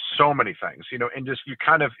 So many things, and just you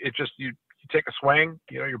take a swing,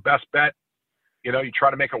 your best bet, you try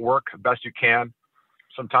to make it work the best you can.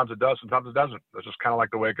 Sometimes it does, sometimes it doesn't. That's just kind of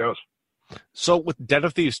like the way it goes. So with Den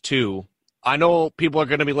of Thieves 2, I know people are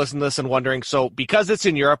going to be listening to this and wondering, so because it's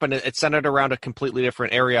in Europe and it's centered around a completely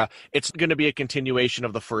different area, it's going to be a continuation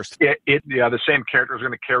of the first. Yeah, the same character is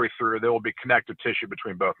going to carry through. There will be connective tissue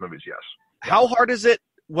between both movies, yes. How hard is it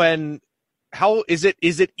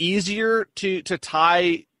is it easier to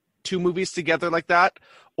tie two movies together like that,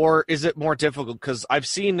 or is it more difficult? Because I've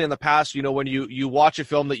seen in the past, when you watch a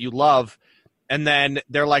film that you love, and then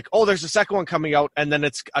they're like, oh, there's a second one coming out, and then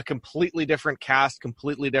it's a completely different cast,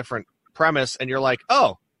 completely different premise, and you're like,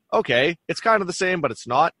 oh, okay, it's kind of the same, but it's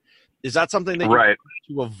not. Is that something that you want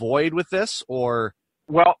to avoid with this, or?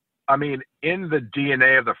 Well, I mean, in the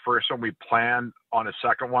DNA of the first one, we planned on a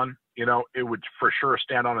second one. It would for sure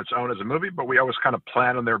stand on its own as a movie, but we always kind of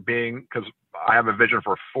plan on there being, because I have a vision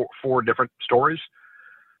for four different stories.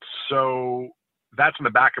 So that's in the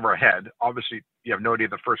back of our head. Obviously, you have no idea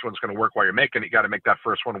the first one's going to work while you're making it. You got to make that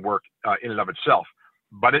first one work in and of itself.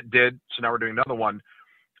 But it did. So now we're doing another one.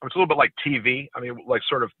 It's a little bit like TV. I mean, like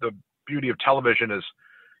sort of the beauty of television is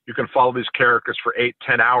you can follow these characters for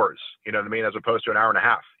 8-10 hours, you know what I mean? As opposed to an hour and a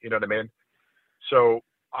half, you know what I mean? So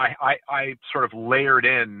I sort of layered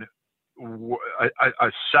in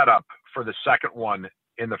a setup for the second one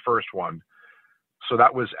in the first one. So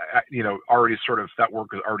that was, already sort of, that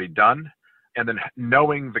work was already done. And then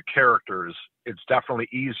knowing the characters, it's definitely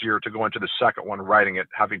easier to go into the second one writing it,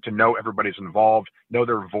 having to know everybody's involved, know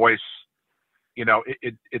their voice.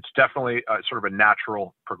 It's definitely sort of a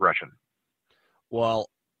natural progression. Well,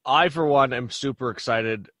 I, for one, am super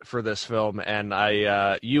excited for this film, and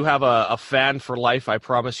you have a fan for life. I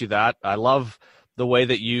promise you that. I love the way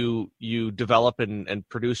that you develop and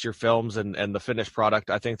produce your films and the finished product.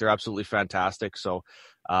 I think they're absolutely fantastic. So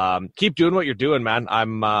keep doing what you're doing, man.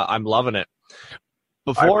 I'm loving it.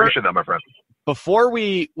 I appreciate that, my friend. Before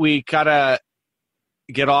we kind of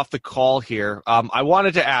get off the call here, I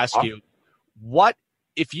wanted to ask you, what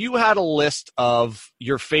if you had a list of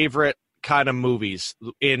your favorite kind of movies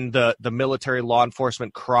in the military, law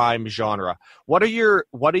enforcement, crime genre? What are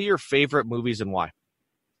your favorite movies and why?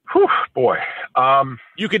 Whew, boy.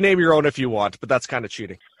 You can name your own if you want, but that's kind of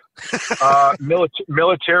cheating.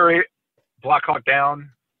 Military, Black Hawk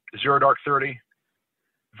Down, Zero Dark 30,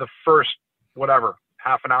 the first,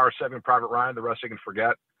 half an hour, Saving Private Ryan, the rest you can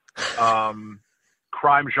forget.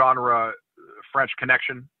 Crime genre, French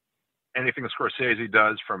Connection, anything that Scorsese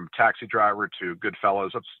does, from Taxi Driver to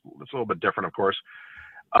Goodfellas. That's a little bit different, of course.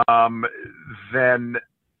 Then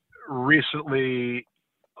recently,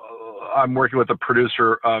 I'm working with the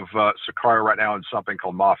producer of Sicario right now in something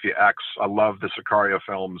called Mafia X. I love the Sicario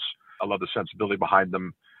films. I love the sensibility behind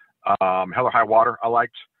them. Hell or High Water, I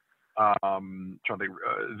liked. Trying to think,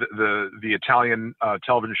 the Italian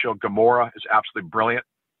television show Gomorrah is absolutely brilliant.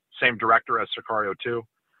 Same director as Sicario 2.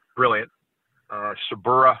 Brilliant.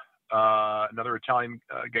 Suburra, another Italian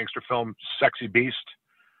gangster film. Sexy Beast.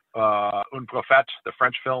 Un Prophète, the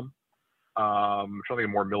French film. I'm trying to think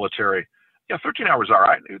of more military. Yeah, 13 Hours is all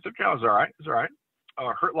right. 13 Hours is all right. It's all right.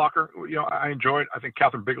 Hurt Locker, I enjoyed. I think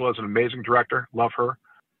Catherine Bigelow is an amazing director. Love her.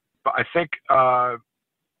 But I think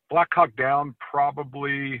Black Hawk Down,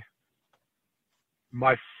 probably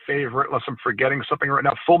my favorite, unless I'm forgetting something right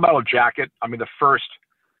now. Full Metal Jacket. I mean, the first,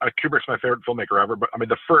 Kubrick's my favorite filmmaker ever, but I mean,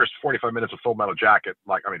 the first 45 minutes of Full Metal Jacket,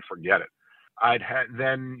 forget it.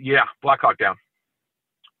 Black Hawk Down.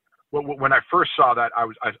 When I first saw that, I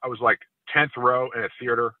was like 10th row in a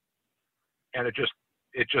theater. And it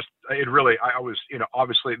really, I was,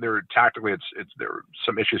 obviously there tactically, there were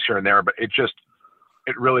some issues here and there, but it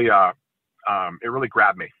really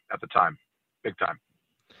grabbed me at the time, big time.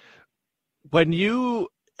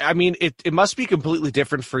 It must be completely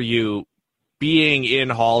different for you being in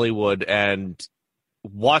Hollywood and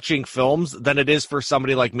watching films than it is for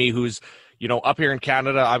somebody like me who's, up here in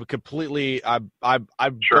Canada. I'm completely, I'm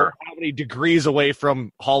Sure. how many degrees away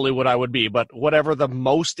from Hollywood I would be, but whatever the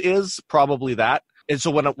most is, probably that. And so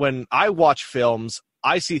when I watch films,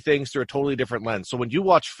 I see things through a totally different lens. So when you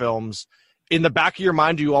watch films, in the back of your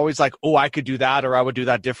mind, do you always like, oh, I could do that, or I would do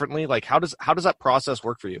that differently? Like, how does that process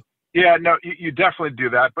work for you? Yeah, no, you definitely do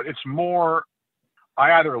that, but it's more,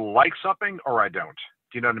 I either like something or I don't.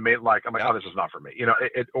 Do you know what I mean? Like, I'm like, oh, this is not for me.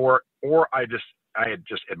 Or I just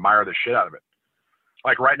admire the shit out of it.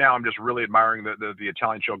 Like right now, I'm just really admiring the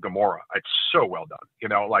Italian show Gomorrah. It's so well done.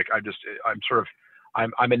 Like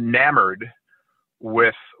I'm enamored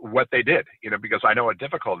with what they did, because I know how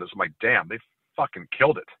difficult it is. I'm like, damn, they fucking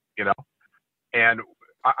killed it, And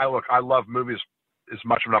I love movies as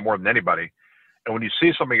much, if not more than anybody. And when you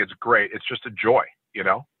see something that's great, it's just a joy,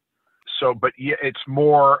 So, but yeah, it's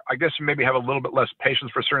more, I guess maybe have a little bit less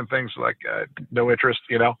patience for certain things, like no interest,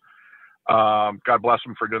 God bless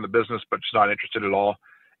them for doing the business, but just not interested at all.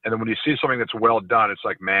 And then when you see something that's well done, it's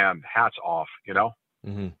like, man, hats off,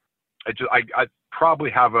 Mm-hmm. I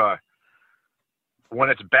probably have when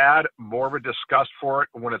it's bad, more of a disgust for it.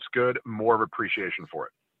 When it's good, more of appreciation for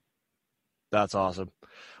it. That's awesome.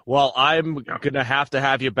 Well, I'm going to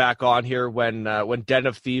have you back on here when Den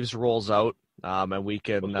of Thieves rolls out. And we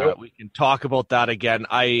can talk about that again.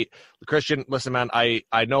 Christian, listen, man, I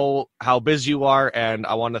know how busy you are, and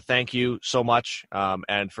I want to thank you so much.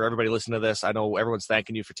 And for everybody listening to this, I know everyone's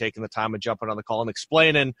thanking you for taking the time and jumping on the call and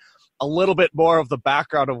explaining a little bit more of the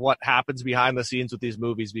background of what happens behind the scenes with these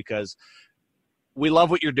movies, because we love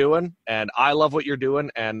what you're doing, and I love what you're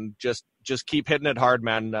doing, and just keep hitting it hard,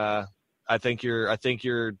 man. I think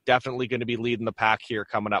you're definitely going to be leading the pack here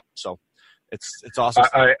coming up. So it's awesome.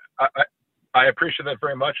 I appreciate that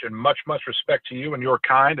very much, and much respect to you and your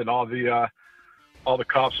kind, and all the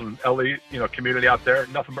cops and LE community out there.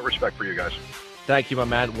 Nothing but respect for you guys. Thank you, my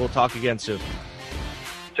man. We'll talk again soon.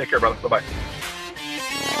 Take care, brother. Bye-bye.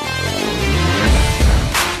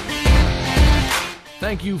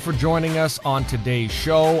 Thank you for joining us on today's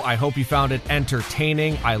show. I hope you found it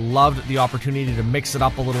entertaining. I loved the opportunity to mix it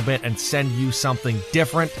up a little bit and send you something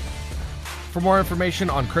different. For more information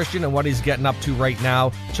on Christian and what he's getting up to right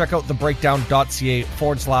now, check out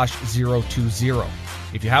thebreakdown.ca/020.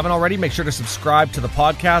 If you haven't already, make sure to subscribe to the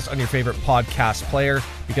podcast on your favorite podcast player,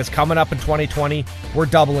 because coming up in 2020, we're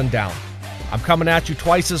doubling down. I'm coming at you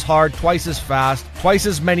twice as hard, twice as fast, twice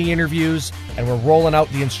as many interviews, and we're rolling out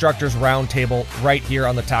the Instructors Roundtable right here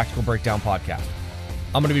on the Tactical Breakdown podcast.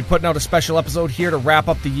 I'm going to be putting out a special episode here to wrap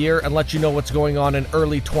up the year and let you know what's going on in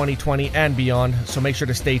early 2020 and beyond, so make sure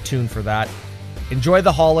to stay tuned for that. Enjoy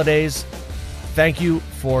the holidays. Thank you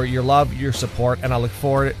for your love, your support, and I look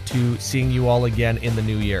forward to seeing you all again in the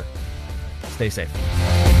new year. Stay safe.